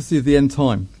a prophecy of the end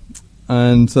time.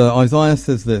 And Isaiah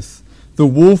says this: "The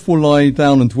wolf will lie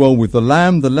down and dwell with the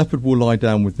lamb, the leopard will lie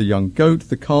down with the young goat,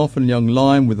 the calf and young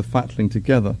lion with the fatling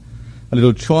together. A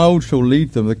little child shall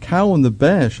lead them, the cow and the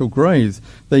bear shall graze,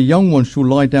 their young ones shall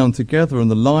lie down together,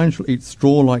 and the lion shall eat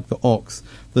straw like the ox.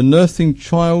 The nursing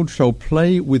child shall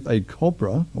play with a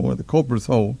cobra, or the cobra's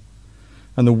hole,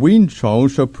 and the weaned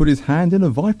child shall put his hand in a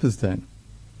viper's den.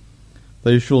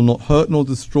 They shall not hurt nor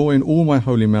destroy in all my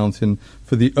holy mountain,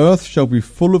 for the earth shall be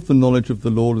full of the knowledge of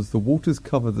the Lord as the waters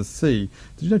cover the sea."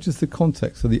 Did you notice the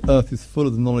context? So the earth is full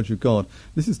of the knowledge of God.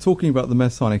 This is talking about the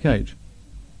Messianic age.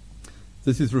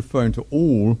 This is referring to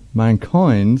all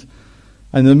mankind.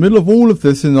 And in the middle of all of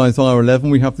this, in Isaiah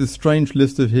 11, we have this strange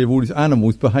list of here, all these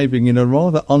animals behaving in a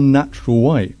rather unnatural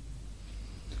way.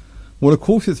 Well, of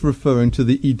course, it's referring to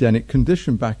the Edenic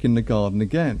condition back in the garden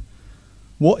again.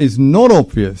 What is not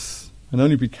obvious, and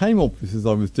only became obvious as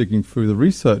I was digging through the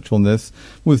research on this,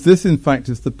 was this, in fact,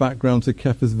 is the background to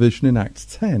Kepha's vision in Acts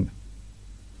 10.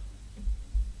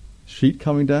 Sheep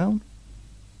coming down,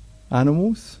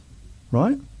 animals,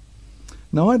 right?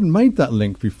 Now, I hadn't made that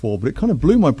link before, but it kind of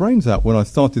blew my brains out when I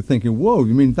started thinking, whoa,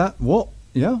 you mean that, what?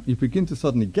 Yeah, you begin to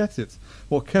suddenly get it,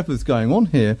 what Kepha's going on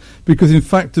here, because in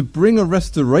fact to bring a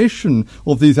restoration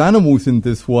of these animals in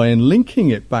this way and linking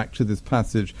it back to this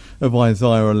passage of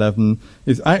Isaiah 11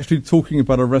 is actually talking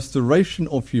about a restoration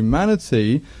of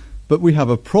humanity, but we have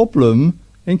a problem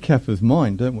in Kepha's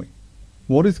mind, don't we?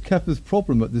 What is Kepha's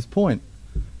problem at this point?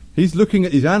 He's looking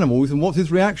at these animals, and what's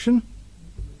his reaction?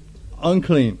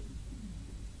 Unclean.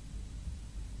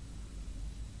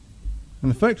 And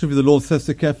effectively the Lord says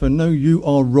to Kepha, no, you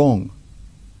are wrong.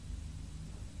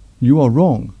 You are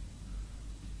wrong.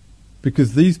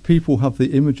 Because these people have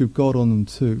the image of God on them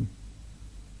too.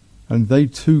 And they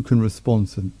too can respond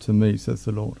to me, says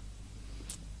the Lord.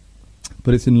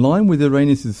 But it's in line with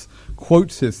Irenaeus'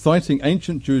 quotes here, citing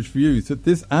ancient Jewish views, that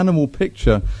this animal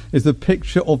picture is a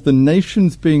picture of the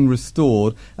nations being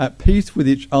restored at peace with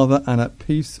each other and at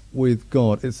peace with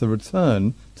God. It's a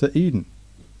return to Eden.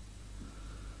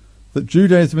 That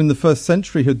Judaism in the first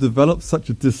century had developed such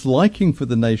a disliking for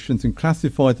the nations and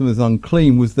classified them as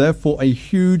unclean was therefore a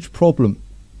huge problem,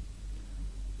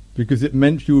 because it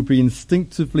meant you would be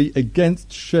instinctively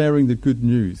against sharing the good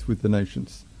news with the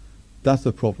nations. That's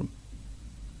a problem,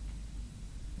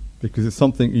 because it's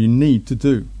something you need to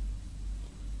do.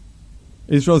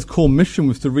 Israel's core mission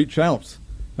was to reach out,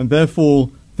 and therefore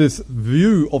this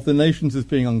view of the nations as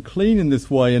being unclean in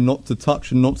this way and not to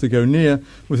touch and not to go near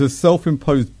was a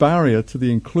self-imposed barrier to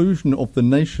the inclusion of the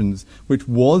nations, which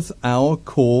was our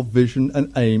core vision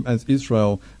and aim as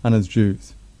Israel and as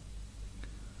Jews.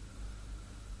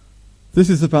 This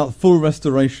is about full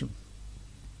restoration.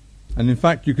 And in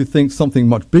fact, you could think something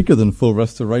much bigger than full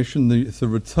restoration. It's a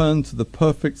return to the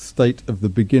perfect state of the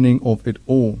beginning of it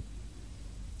all.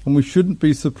 And we shouldn't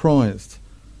be surprised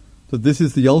that this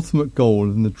is the ultimate goal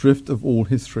and the drift of all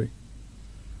history.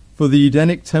 For the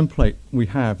Edenic template we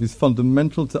have is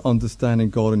fundamental to understanding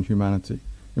God and humanity.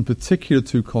 In particular,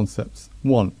 two concepts.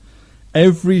 One,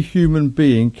 every human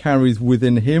being carries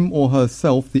within him or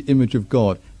herself the image of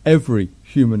God. Every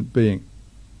human being.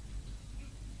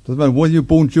 Doesn't matter whether you're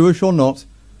born Jewish or not,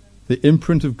 the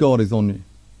imprint of God is on you.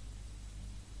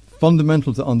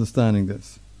 Fundamental to understanding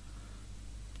this.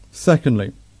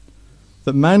 Secondly,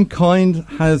 that mankind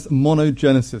has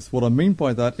monogenesis. What I mean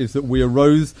by that is that we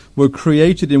were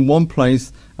created in one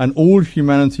place, and all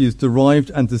humanity is derived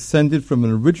and descended from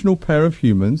an original pair of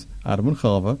humans, Adam and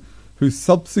Chava, who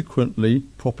subsequently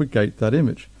propagate that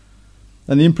image.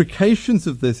 And the implications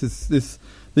of this is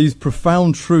these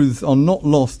profound truths are not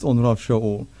lost on Rav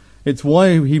Shaul. It's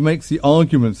why he makes the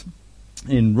arguments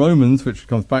in Romans, which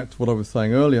comes back to what I was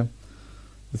saying earlier.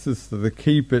 This is the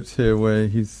key bit here where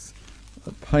he's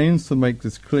at pains to make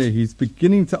this clear. He's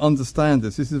beginning to understand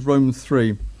this. This is Romans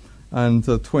 3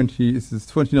 and 20. This is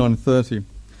 29 and 30.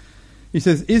 He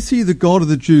says, "Is he the God of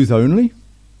the Jews only?"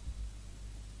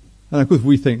 And of course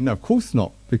we think, no, of course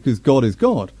not, because God is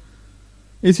God.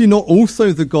 Is he not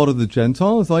also the God of the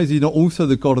Gentiles? Is he not also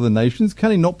the God of the nations?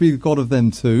 Can he not be the God of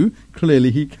them too?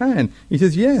 Clearly he can. He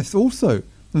says, yes, also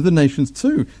of the nations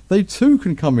too. They too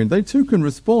can come in. They too can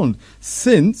respond.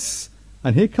 Since,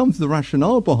 and here comes the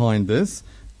rationale behind this,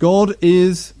 God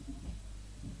is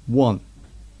one,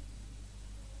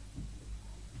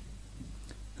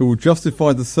 who will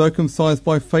justify the circumcised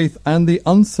by faith and the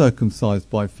uncircumcised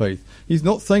by faith. He's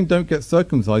not saying don't get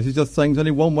circumcised. He's just saying there's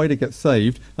only one way to get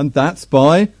saved, and that's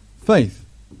by faith.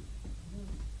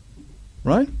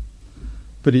 Right?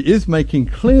 But he is making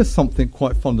clear something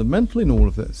quite fundamental in all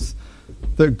of this,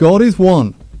 that God is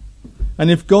one. And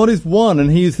if God is one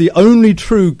and he is the only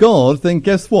true God, then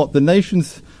guess what?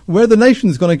 Where are the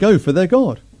nations going to go for their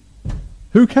God?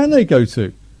 Who can they go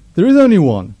to? There is only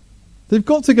one. They've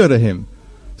got to go to him.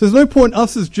 So there's no point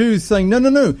us as Jews saying,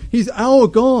 no, he's our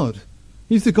God.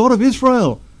 He's the God of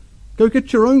Israel. Go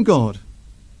get your own God.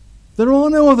 There are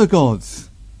no other gods.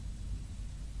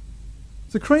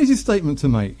 It's a crazy statement to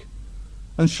make.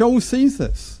 And Shaul sees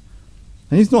this.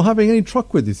 And he's not having any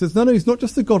truck with this. He says, no, he's not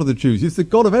just the God of the Jews. He's the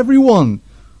God of everyone.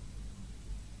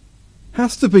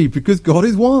 Has to be, because God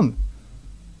is one.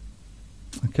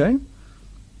 Okay?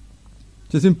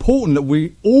 So it's important that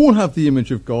we all have the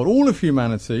image of God, all of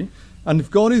humanity. And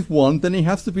if God is one, then he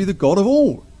has to be the God of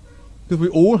all, because we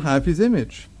all have his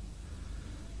image.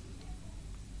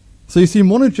 So you see,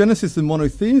 monogenesis and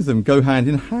monotheism go hand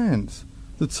in hand.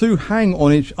 The two hang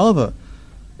on each other.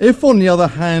 If, on the other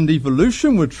hand,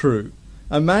 evolution were true,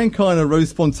 and mankind arose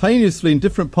spontaneously in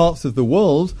different parts of the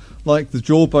world, like the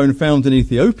jawbone found in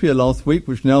Ethiopia last week,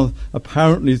 which now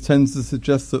apparently tends to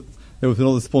suggest that there was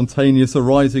another spontaneous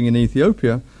arising in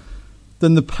Ethiopia,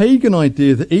 then the pagan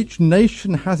idea that each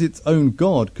nation has its own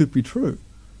God could be true.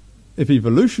 If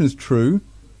evolution is true,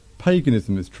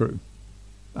 paganism is true,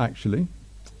 actually.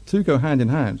 Two go hand in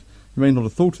hand. You may not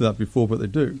have thought of that before, but they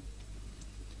do.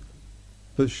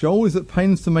 But Shaul is at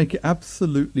pains to make it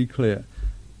absolutely clear.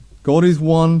 God is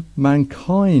one,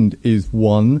 mankind is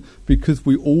one, because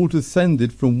we all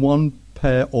descended from one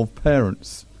pair of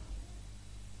parents.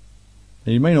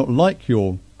 Now, you may not like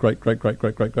your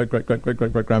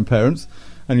great-great-great-great-great-great-great-great-great-great-grandparents,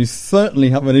 and you certainly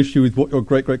have an issue with what your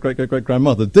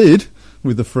great-great-great-great-great-grandmother did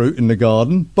with the fruit in the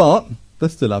garden, but they're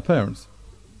still our parents.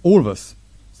 All of us.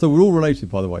 So we're all related,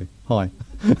 by the way. Hi.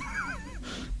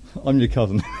 I'm your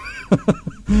cousin.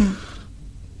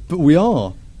 But we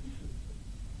are.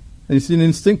 And you see,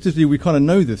 instinctively we kind of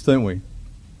know this, don't we?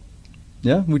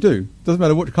 Yeah, we do. Doesn't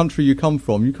matter what country you come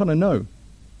from, you kind of know.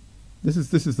 This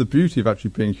is the beauty of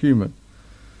actually being human.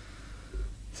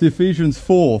 See, Ephesians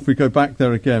 4, if we go back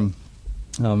there again,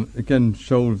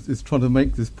 Shaul is trying to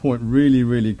make this point really,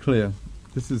 really clear.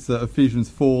 This is Ephesians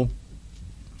 4,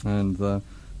 and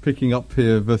picking up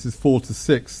here verses 4 to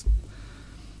 6.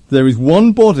 There is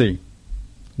one body,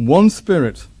 one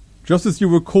Spirit, just as you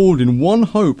were called in one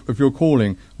hope of your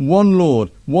calling, one Lord,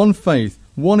 one faith,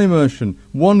 one immersion,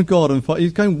 one God. And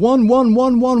he's going,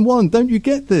 one. Don't you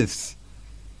get this?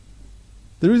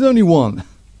 There is only one.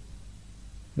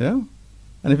 Yeah?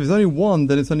 And if there's only one,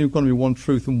 then it's only going to be one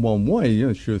truth and one way. You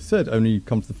know, Yeshua said, only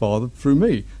comes to the Father through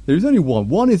me. There is only one.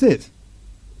 One is it.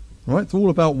 Right? It's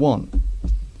all about one.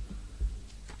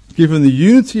 Given the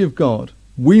unity of God,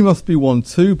 we must be one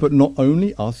too, but not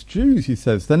only us Jews, he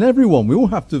says. Then everyone. We all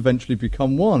have to eventually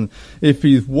become one. If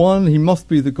he is one, he must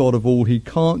be the God of all. He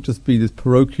can't just be this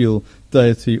parochial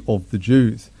deity of the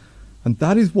Jews. And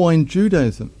that is why in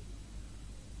Judaism,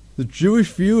 the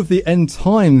Jewish view of the end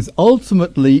times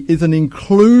ultimately is an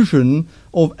inclusion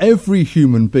of every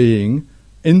human being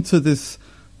into this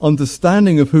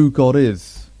understanding of who God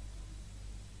is.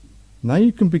 Now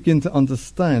you can begin to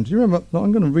understand. Do you remember? No,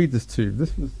 I'm going to read this to you.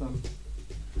 This was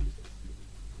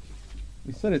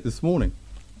we said it this morning,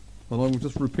 but I will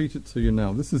just repeat it to you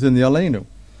now. This is in the Aleinu.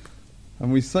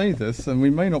 And we say this, and we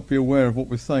may not be aware of what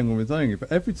we're saying when we're doing it,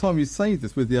 but every time you say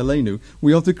this with the Aleinu,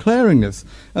 we are declaring this.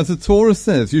 As the Torah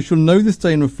says, you shall know this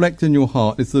day and reflect in your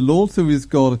heart, it's the Lord who is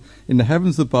God in the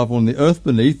heavens above, on the earth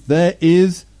beneath. There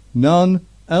is none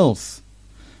else.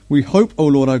 We hope, O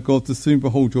Lord our God, to soon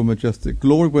behold your majestic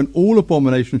glory, when all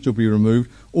abominations shall be removed,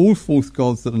 all false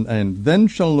gods at an end. Then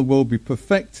shall the world be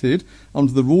perfected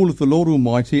under the rule of the Lord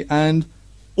Almighty, and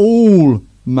all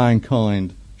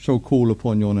mankind shall call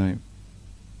upon your name.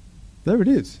 There it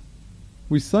is.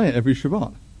 We say it every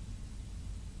Shabbat.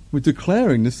 We're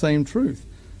declaring the same truth.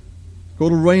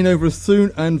 God will reign over us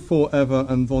soon and forever,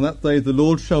 and on that day the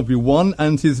Lord shall be one,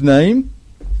 and his name.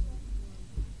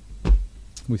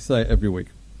 We say it every week.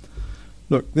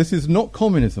 Look, this is not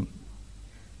communism,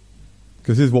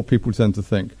 because this is what people tend to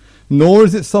think. Nor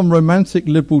is it some romantic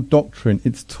liberal doctrine.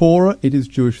 It's Torah, it is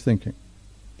Jewish thinking.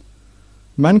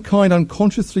 Mankind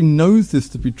unconsciously knows this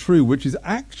to be true, which is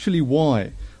actually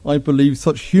why I believe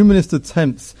such humanist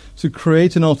attempts to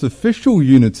create an artificial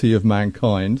unity of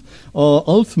mankind are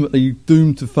ultimately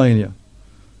doomed to failure.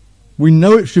 We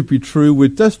know it should be true, we're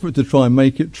desperate to try and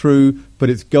make it true, but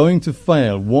it's going to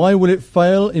fail. Why will it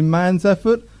fail in man's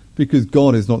effort? Because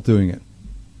God is not doing it.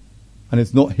 And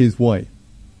it's not his way.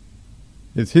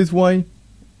 It's his way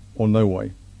or no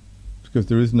way. Because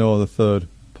there is no other third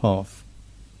path.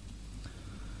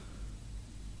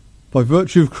 By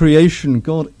virtue of creation,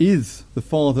 God is the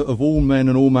Father of all men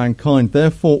and all mankind.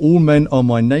 Therefore, all men are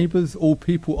my neighbours, all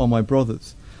people are my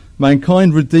brothers.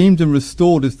 Mankind redeemed and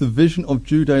restored is the vision of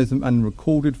Judaism and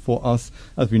recorded for us,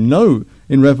 as we know,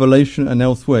 in Revelation and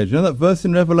elsewhere. Do you know that verse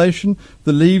in Revelation?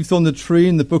 The leaves on the tree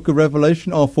in the book of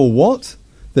Revelation are for what?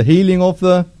 The healing of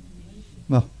the...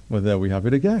 Oh, well, there we have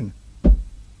it again.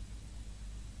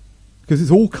 Because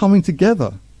it's all coming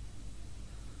together.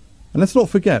 And let's not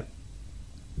forget,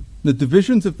 the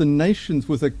divisions of the nations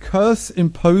was a curse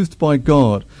imposed by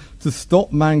God to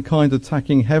stop mankind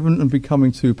attacking heaven and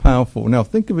becoming too powerful. Now,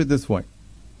 think of it this way.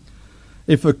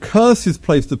 If a curse is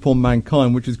placed upon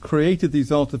mankind, which has created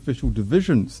these artificial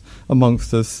divisions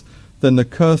amongst us, then the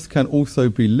curse can also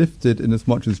be lifted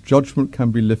inasmuch as judgment can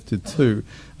be lifted too.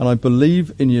 And I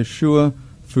believe in Yeshua,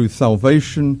 through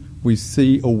salvation, we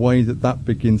see a way that that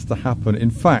begins to happen.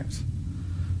 In fact,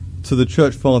 to the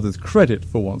Church Fathers' credit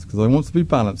for once, because I want to be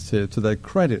balanced here, to their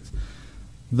credit,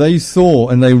 they saw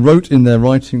and they wrote in their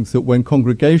writings that when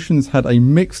congregations had a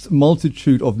mixed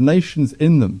multitude of nations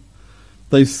in them,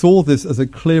 they saw this as a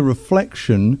clear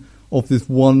reflection of this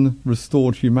one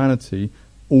restored humanity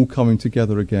all coming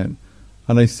together again.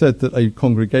 And they said that a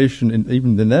congregation,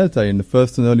 even in their day, in the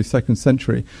 1st and early 2nd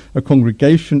century, a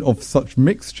congregation of such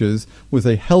mixtures was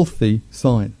a healthy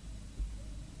sign,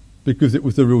 because it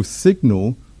was a real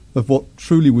signal of what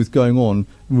truly was going on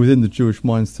within the Jewish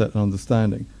mindset and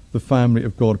understanding, the family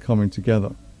of God coming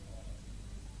together.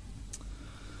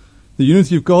 The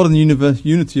unity of God and the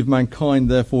unity of mankind,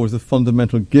 therefore, is a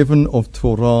fundamental given of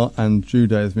Torah and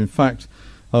Judaism. In fact,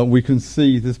 we can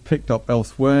see this picked up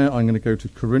elsewhere. I'm going to go to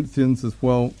Corinthians as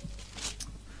well.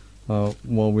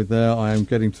 While we're there, I am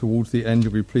getting towards the end,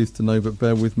 you'll be pleased to know, but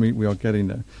bear with me, we are getting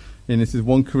there. And this is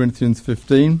 1 Corinthians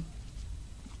 15.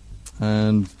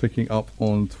 And picking up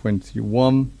on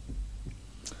 21.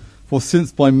 For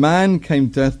since by man came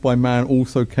death, by man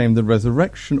also came the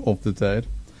resurrection of the dead.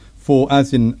 For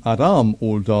as in Adam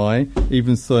all die,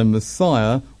 even so in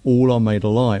Messiah all are made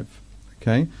alive.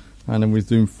 Okay? And then we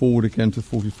zoom forward again to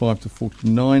 45 to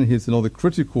 49. Here's another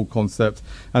critical concept.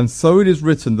 And so it is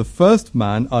written, the first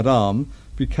man, Adam,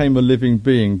 became a living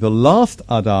being. The last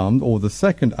Adam, or the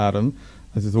second Adam,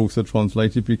 as is also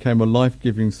translated, became a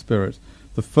life-giving spirit.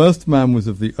 The first man was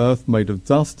of the earth, made of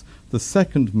dust. The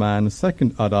second man, the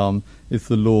second Adam, is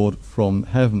the Lord from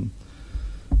heaven.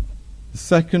 The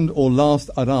second or last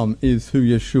Adam is who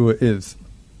Yeshua is.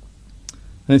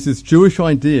 And it's this Jewish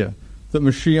idea that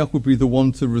Mashiach would be the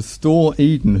one to restore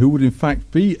Eden, who would in fact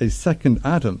be a second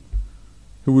Adam,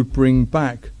 who would bring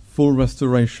back full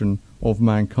restoration of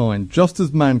mankind. Just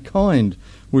as mankind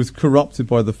was corrupted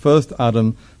by the first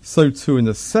Adam, so too in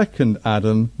the second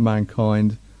Adam,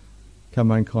 can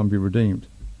mankind be redeemed.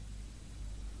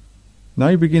 Now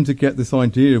you begin to get this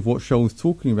idea of what Shaul's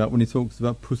talking about when he talks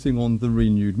about putting on the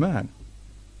renewed man.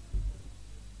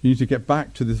 You need to get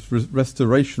back to this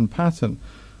restoration pattern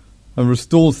and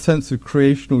restore sense of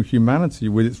creational humanity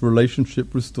with its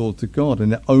relationship restored to God.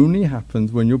 And it only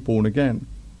happens when you're born again.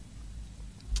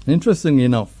 Interestingly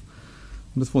enough,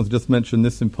 I just want to mention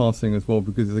this in passing as well,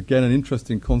 because it's again an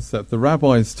interesting concept. The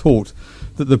rabbis taught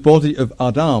that the body of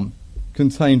Adam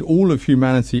contained all of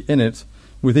humanity in it,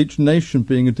 with each nation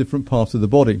being a different part of the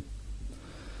body.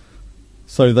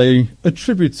 So they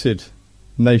attributed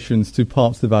nations to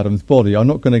parts of Adam's body. I'm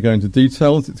not going to go into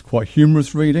details, it's quite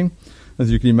humorous reading.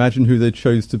 As you can imagine, who they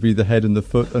chose to be the head and the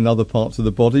foot and other parts of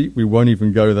the body, we won't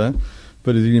even go there.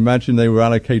 But as you can imagine, they were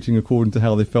allocating according to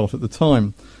how they felt at the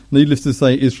time. Needless to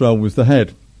say, Israel was the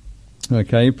head.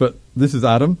 Okay, but this is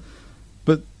Adam.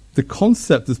 But the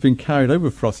concept has been carried over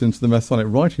for us into the Messianic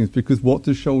writings, because what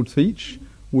does Shaul teach?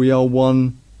 We are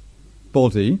one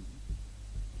body.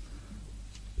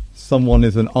 Someone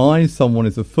is an eye, someone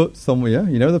is a foot, someone, yeah,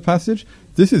 you know the passage?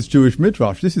 This is Jewish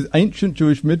Midrash. This is ancient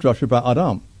Jewish Midrash about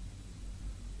Adam.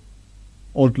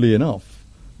 Oddly enough.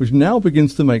 Which now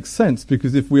begins to make sense,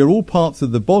 because if we are all parts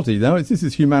of the body, now this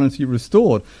is humanity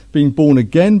restored. Being born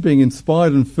again, being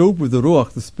inspired and filled with the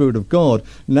Ruach, the Spirit of God,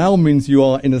 now means you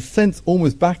are, in a sense,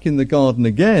 almost back in the garden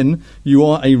again. You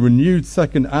are a renewed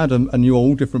second Adam, and you are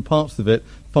all different parts of it,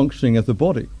 functioning as a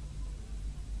body.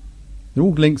 They're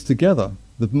all linked together.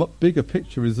 The bigger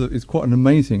picture is quite an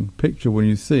amazing picture when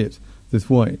you see it this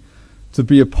way. To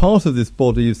be a part of this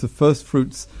body is the first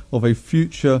fruits of a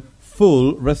future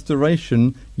full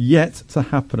restoration yet to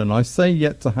happen. And I say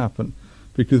yet to happen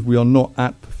because we are not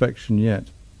at perfection yet.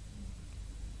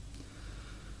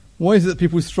 Why is it that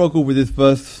people struggle with this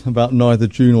verse about neither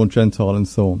Jew nor Gentile and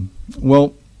so on?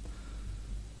 Well,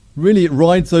 really it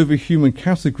rides over human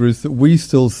categories that we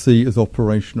still see as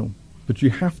operational. But you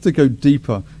have to go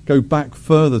deeper, go back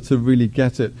further to really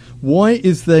get it. Why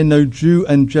is there no Jew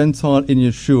and Gentile in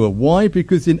Yeshua? Why?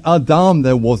 Because in Adam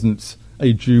there wasn't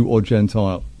a Jew or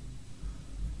Gentile.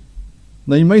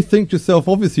 Now you may think to yourself,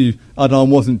 obviously Adam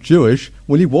wasn't Jewish.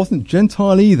 Well, he wasn't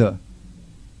Gentile either.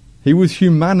 He was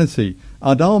humanity.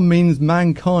 Adam means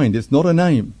mankind. It's not a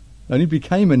name. It only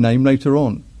became a name later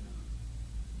on.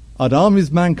 Adam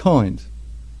is mankind.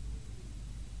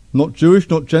 Not Jewish,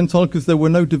 not Gentile, because there were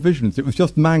no divisions. It was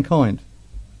just mankind.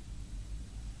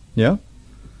 Yeah?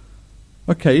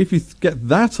 Okay, if you get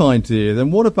that idea,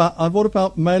 then what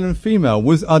about male and female?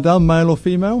 Was Adam male or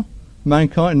female?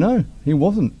 Mankind? No, he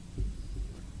wasn't.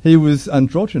 He was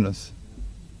androgynous.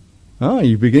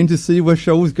 You begin to see where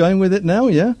Shaul's going with it now,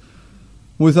 yeah?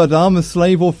 Was Adam a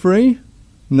slave or free?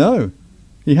 No.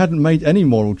 He hadn't made any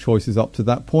moral choices up to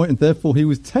that point, and therefore he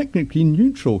was technically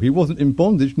neutral. He wasn't in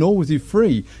bondage, nor was he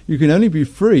free. You can only be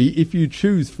free if you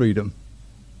choose freedom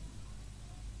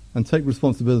and take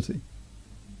responsibility.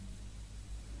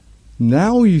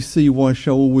 Now you see why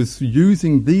Shaul was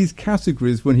using these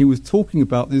categories when he was talking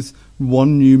about this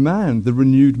one new man, the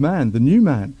renewed man, the new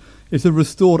man. It's a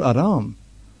restored Adam.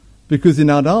 Because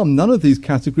in Adam, none of these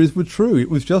categories were true.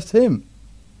 It was just him.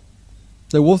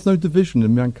 There was no division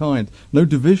in mankind, no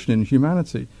division in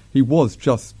humanity. He was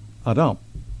just Adam.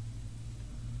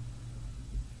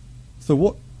 So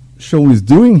what Shaul is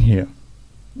doing here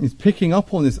is picking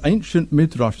up on this ancient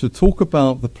midrash to talk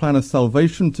about the plan of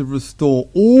salvation to restore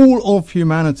all of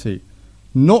humanity,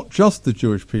 not just the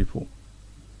Jewish people.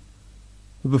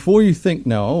 But before you think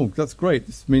now, oh, that's great,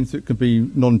 this means it can be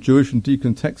non-Jewish and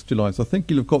decontextualized, I think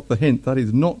you'll have got the hint. That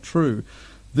is not true.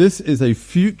 This is a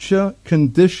future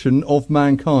condition of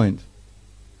mankind.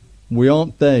 We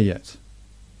aren't there yet,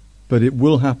 but it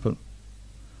will happen.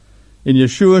 In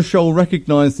Yeshua, Shaul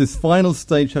recognized this final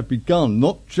stage had begun,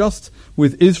 not just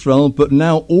with Israel, but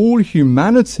now all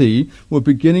humanity were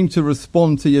beginning to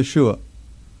respond to Yeshua.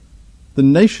 The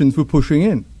nations were pushing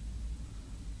in.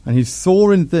 And he saw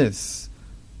in this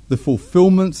the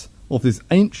fulfillment of this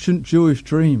ancient Jewish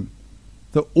dream,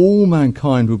 that all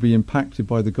mankind will be impacted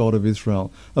by the God of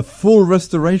Israel. A full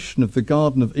restoration of the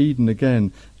Garden of Eden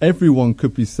again. Everyone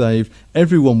could be saved.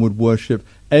 Everyone would worship.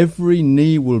 Every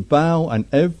knee will bow and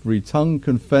every tongue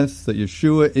confess that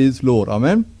Yeshua is Lord.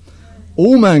 Amen?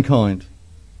 All mankind.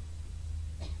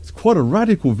 It's quite a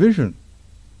radical vision.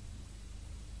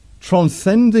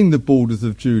 Transcending the borders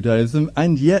of Judaism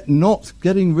and yet not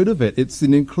getting rid of it. It's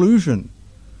an inclusion.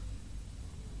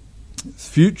 It's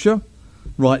future.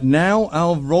 Right now,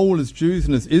 our role as Jews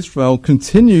and as Israel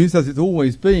continues, as it's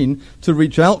always been, to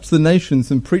reach out to the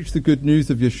nations and preach the good news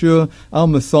of Yeshua, our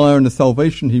Messiah, and the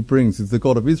salvation he brings. As the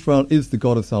God of Israel is the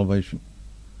God of salvation.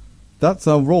 That's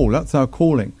our role. That's our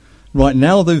calling. Right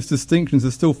now, those distinctions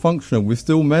are still functional. We're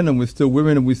still men and we're still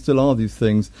women and we still are these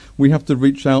things. We have to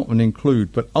reach out and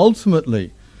include. But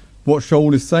ultimately, what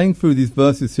Shaul is saying through these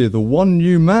verses here, the one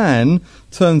new man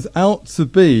turns out to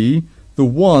be the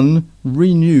one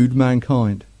renewed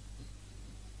mankind.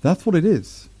 That's what it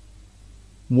is.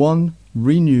 One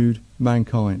renewed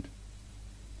mankind.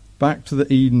 Back to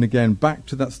the Eden again, back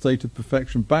to that state of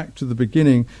perfection, back to the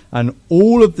beginning. And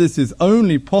all of this is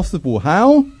only possible,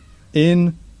 how?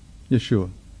 In Yeshua.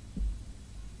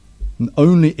 And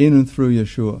only in and through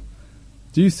Yeshua.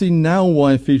 Do you see now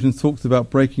why Ephesians talks about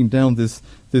breaking down this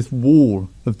wall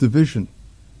of division?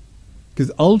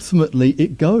 Because ultimately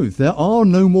it goes. There are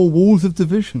no more walls of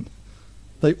division.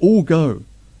 They all go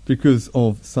because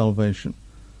of salvation.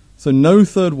 So no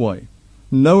third way,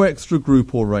 no extra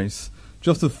group or race,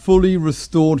 just a fully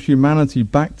restored humanity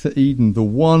back to Eden, the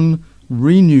one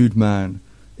renewed man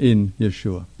in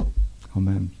Yeshua.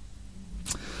 Amen.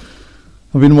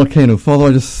 Father,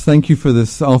 I just thank you for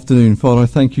this afternoon. Father, I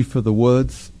thank you for the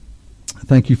words.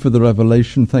 Thank you for the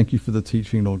revelation. Thank you for the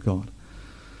teaching, Lord God.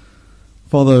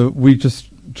 Father, we just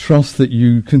trust that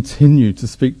you continue to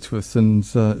speak to us and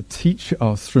teach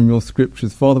us from your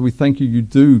scriptures. Father, we thank you. You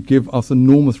do give us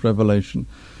enormous revelation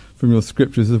from your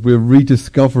scriptures as we're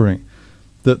rediscovering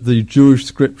that the Jewish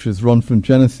scriptures run from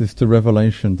Genesis to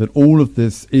Revelation, that all of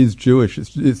this is Jewish.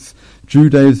 It's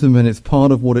Judaism, and it's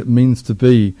part of what it means to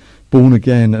be born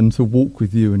again and to walk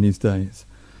with you in these days.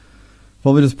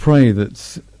 Father, we just pray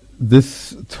that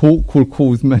this talk will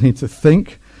cause many to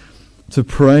think, to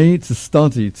pray, to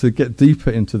study, to get deeper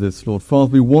into this, Lord.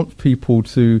 Father, we want people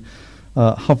to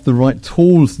have the right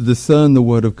tools to discern the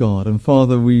Word of God. And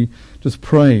Father, we just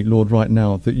pray, Lord, right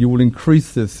now, that you will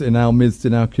increase this in our midst,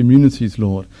 in our communities,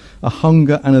 Lord. A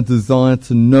hunger and a desire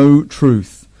to know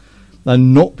truth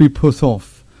and not be put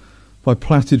off by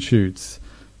platitudes,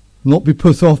 not be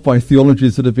put off by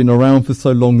theologies that have been around for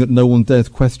so long that no one dares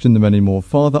question them anymore.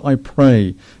 Father, I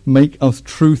pray, make us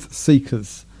truth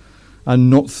seekers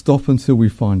and not stop until we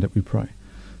find it, we pray.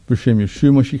 B'Shem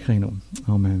Yeshua Mashiachenu.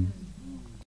 Amen.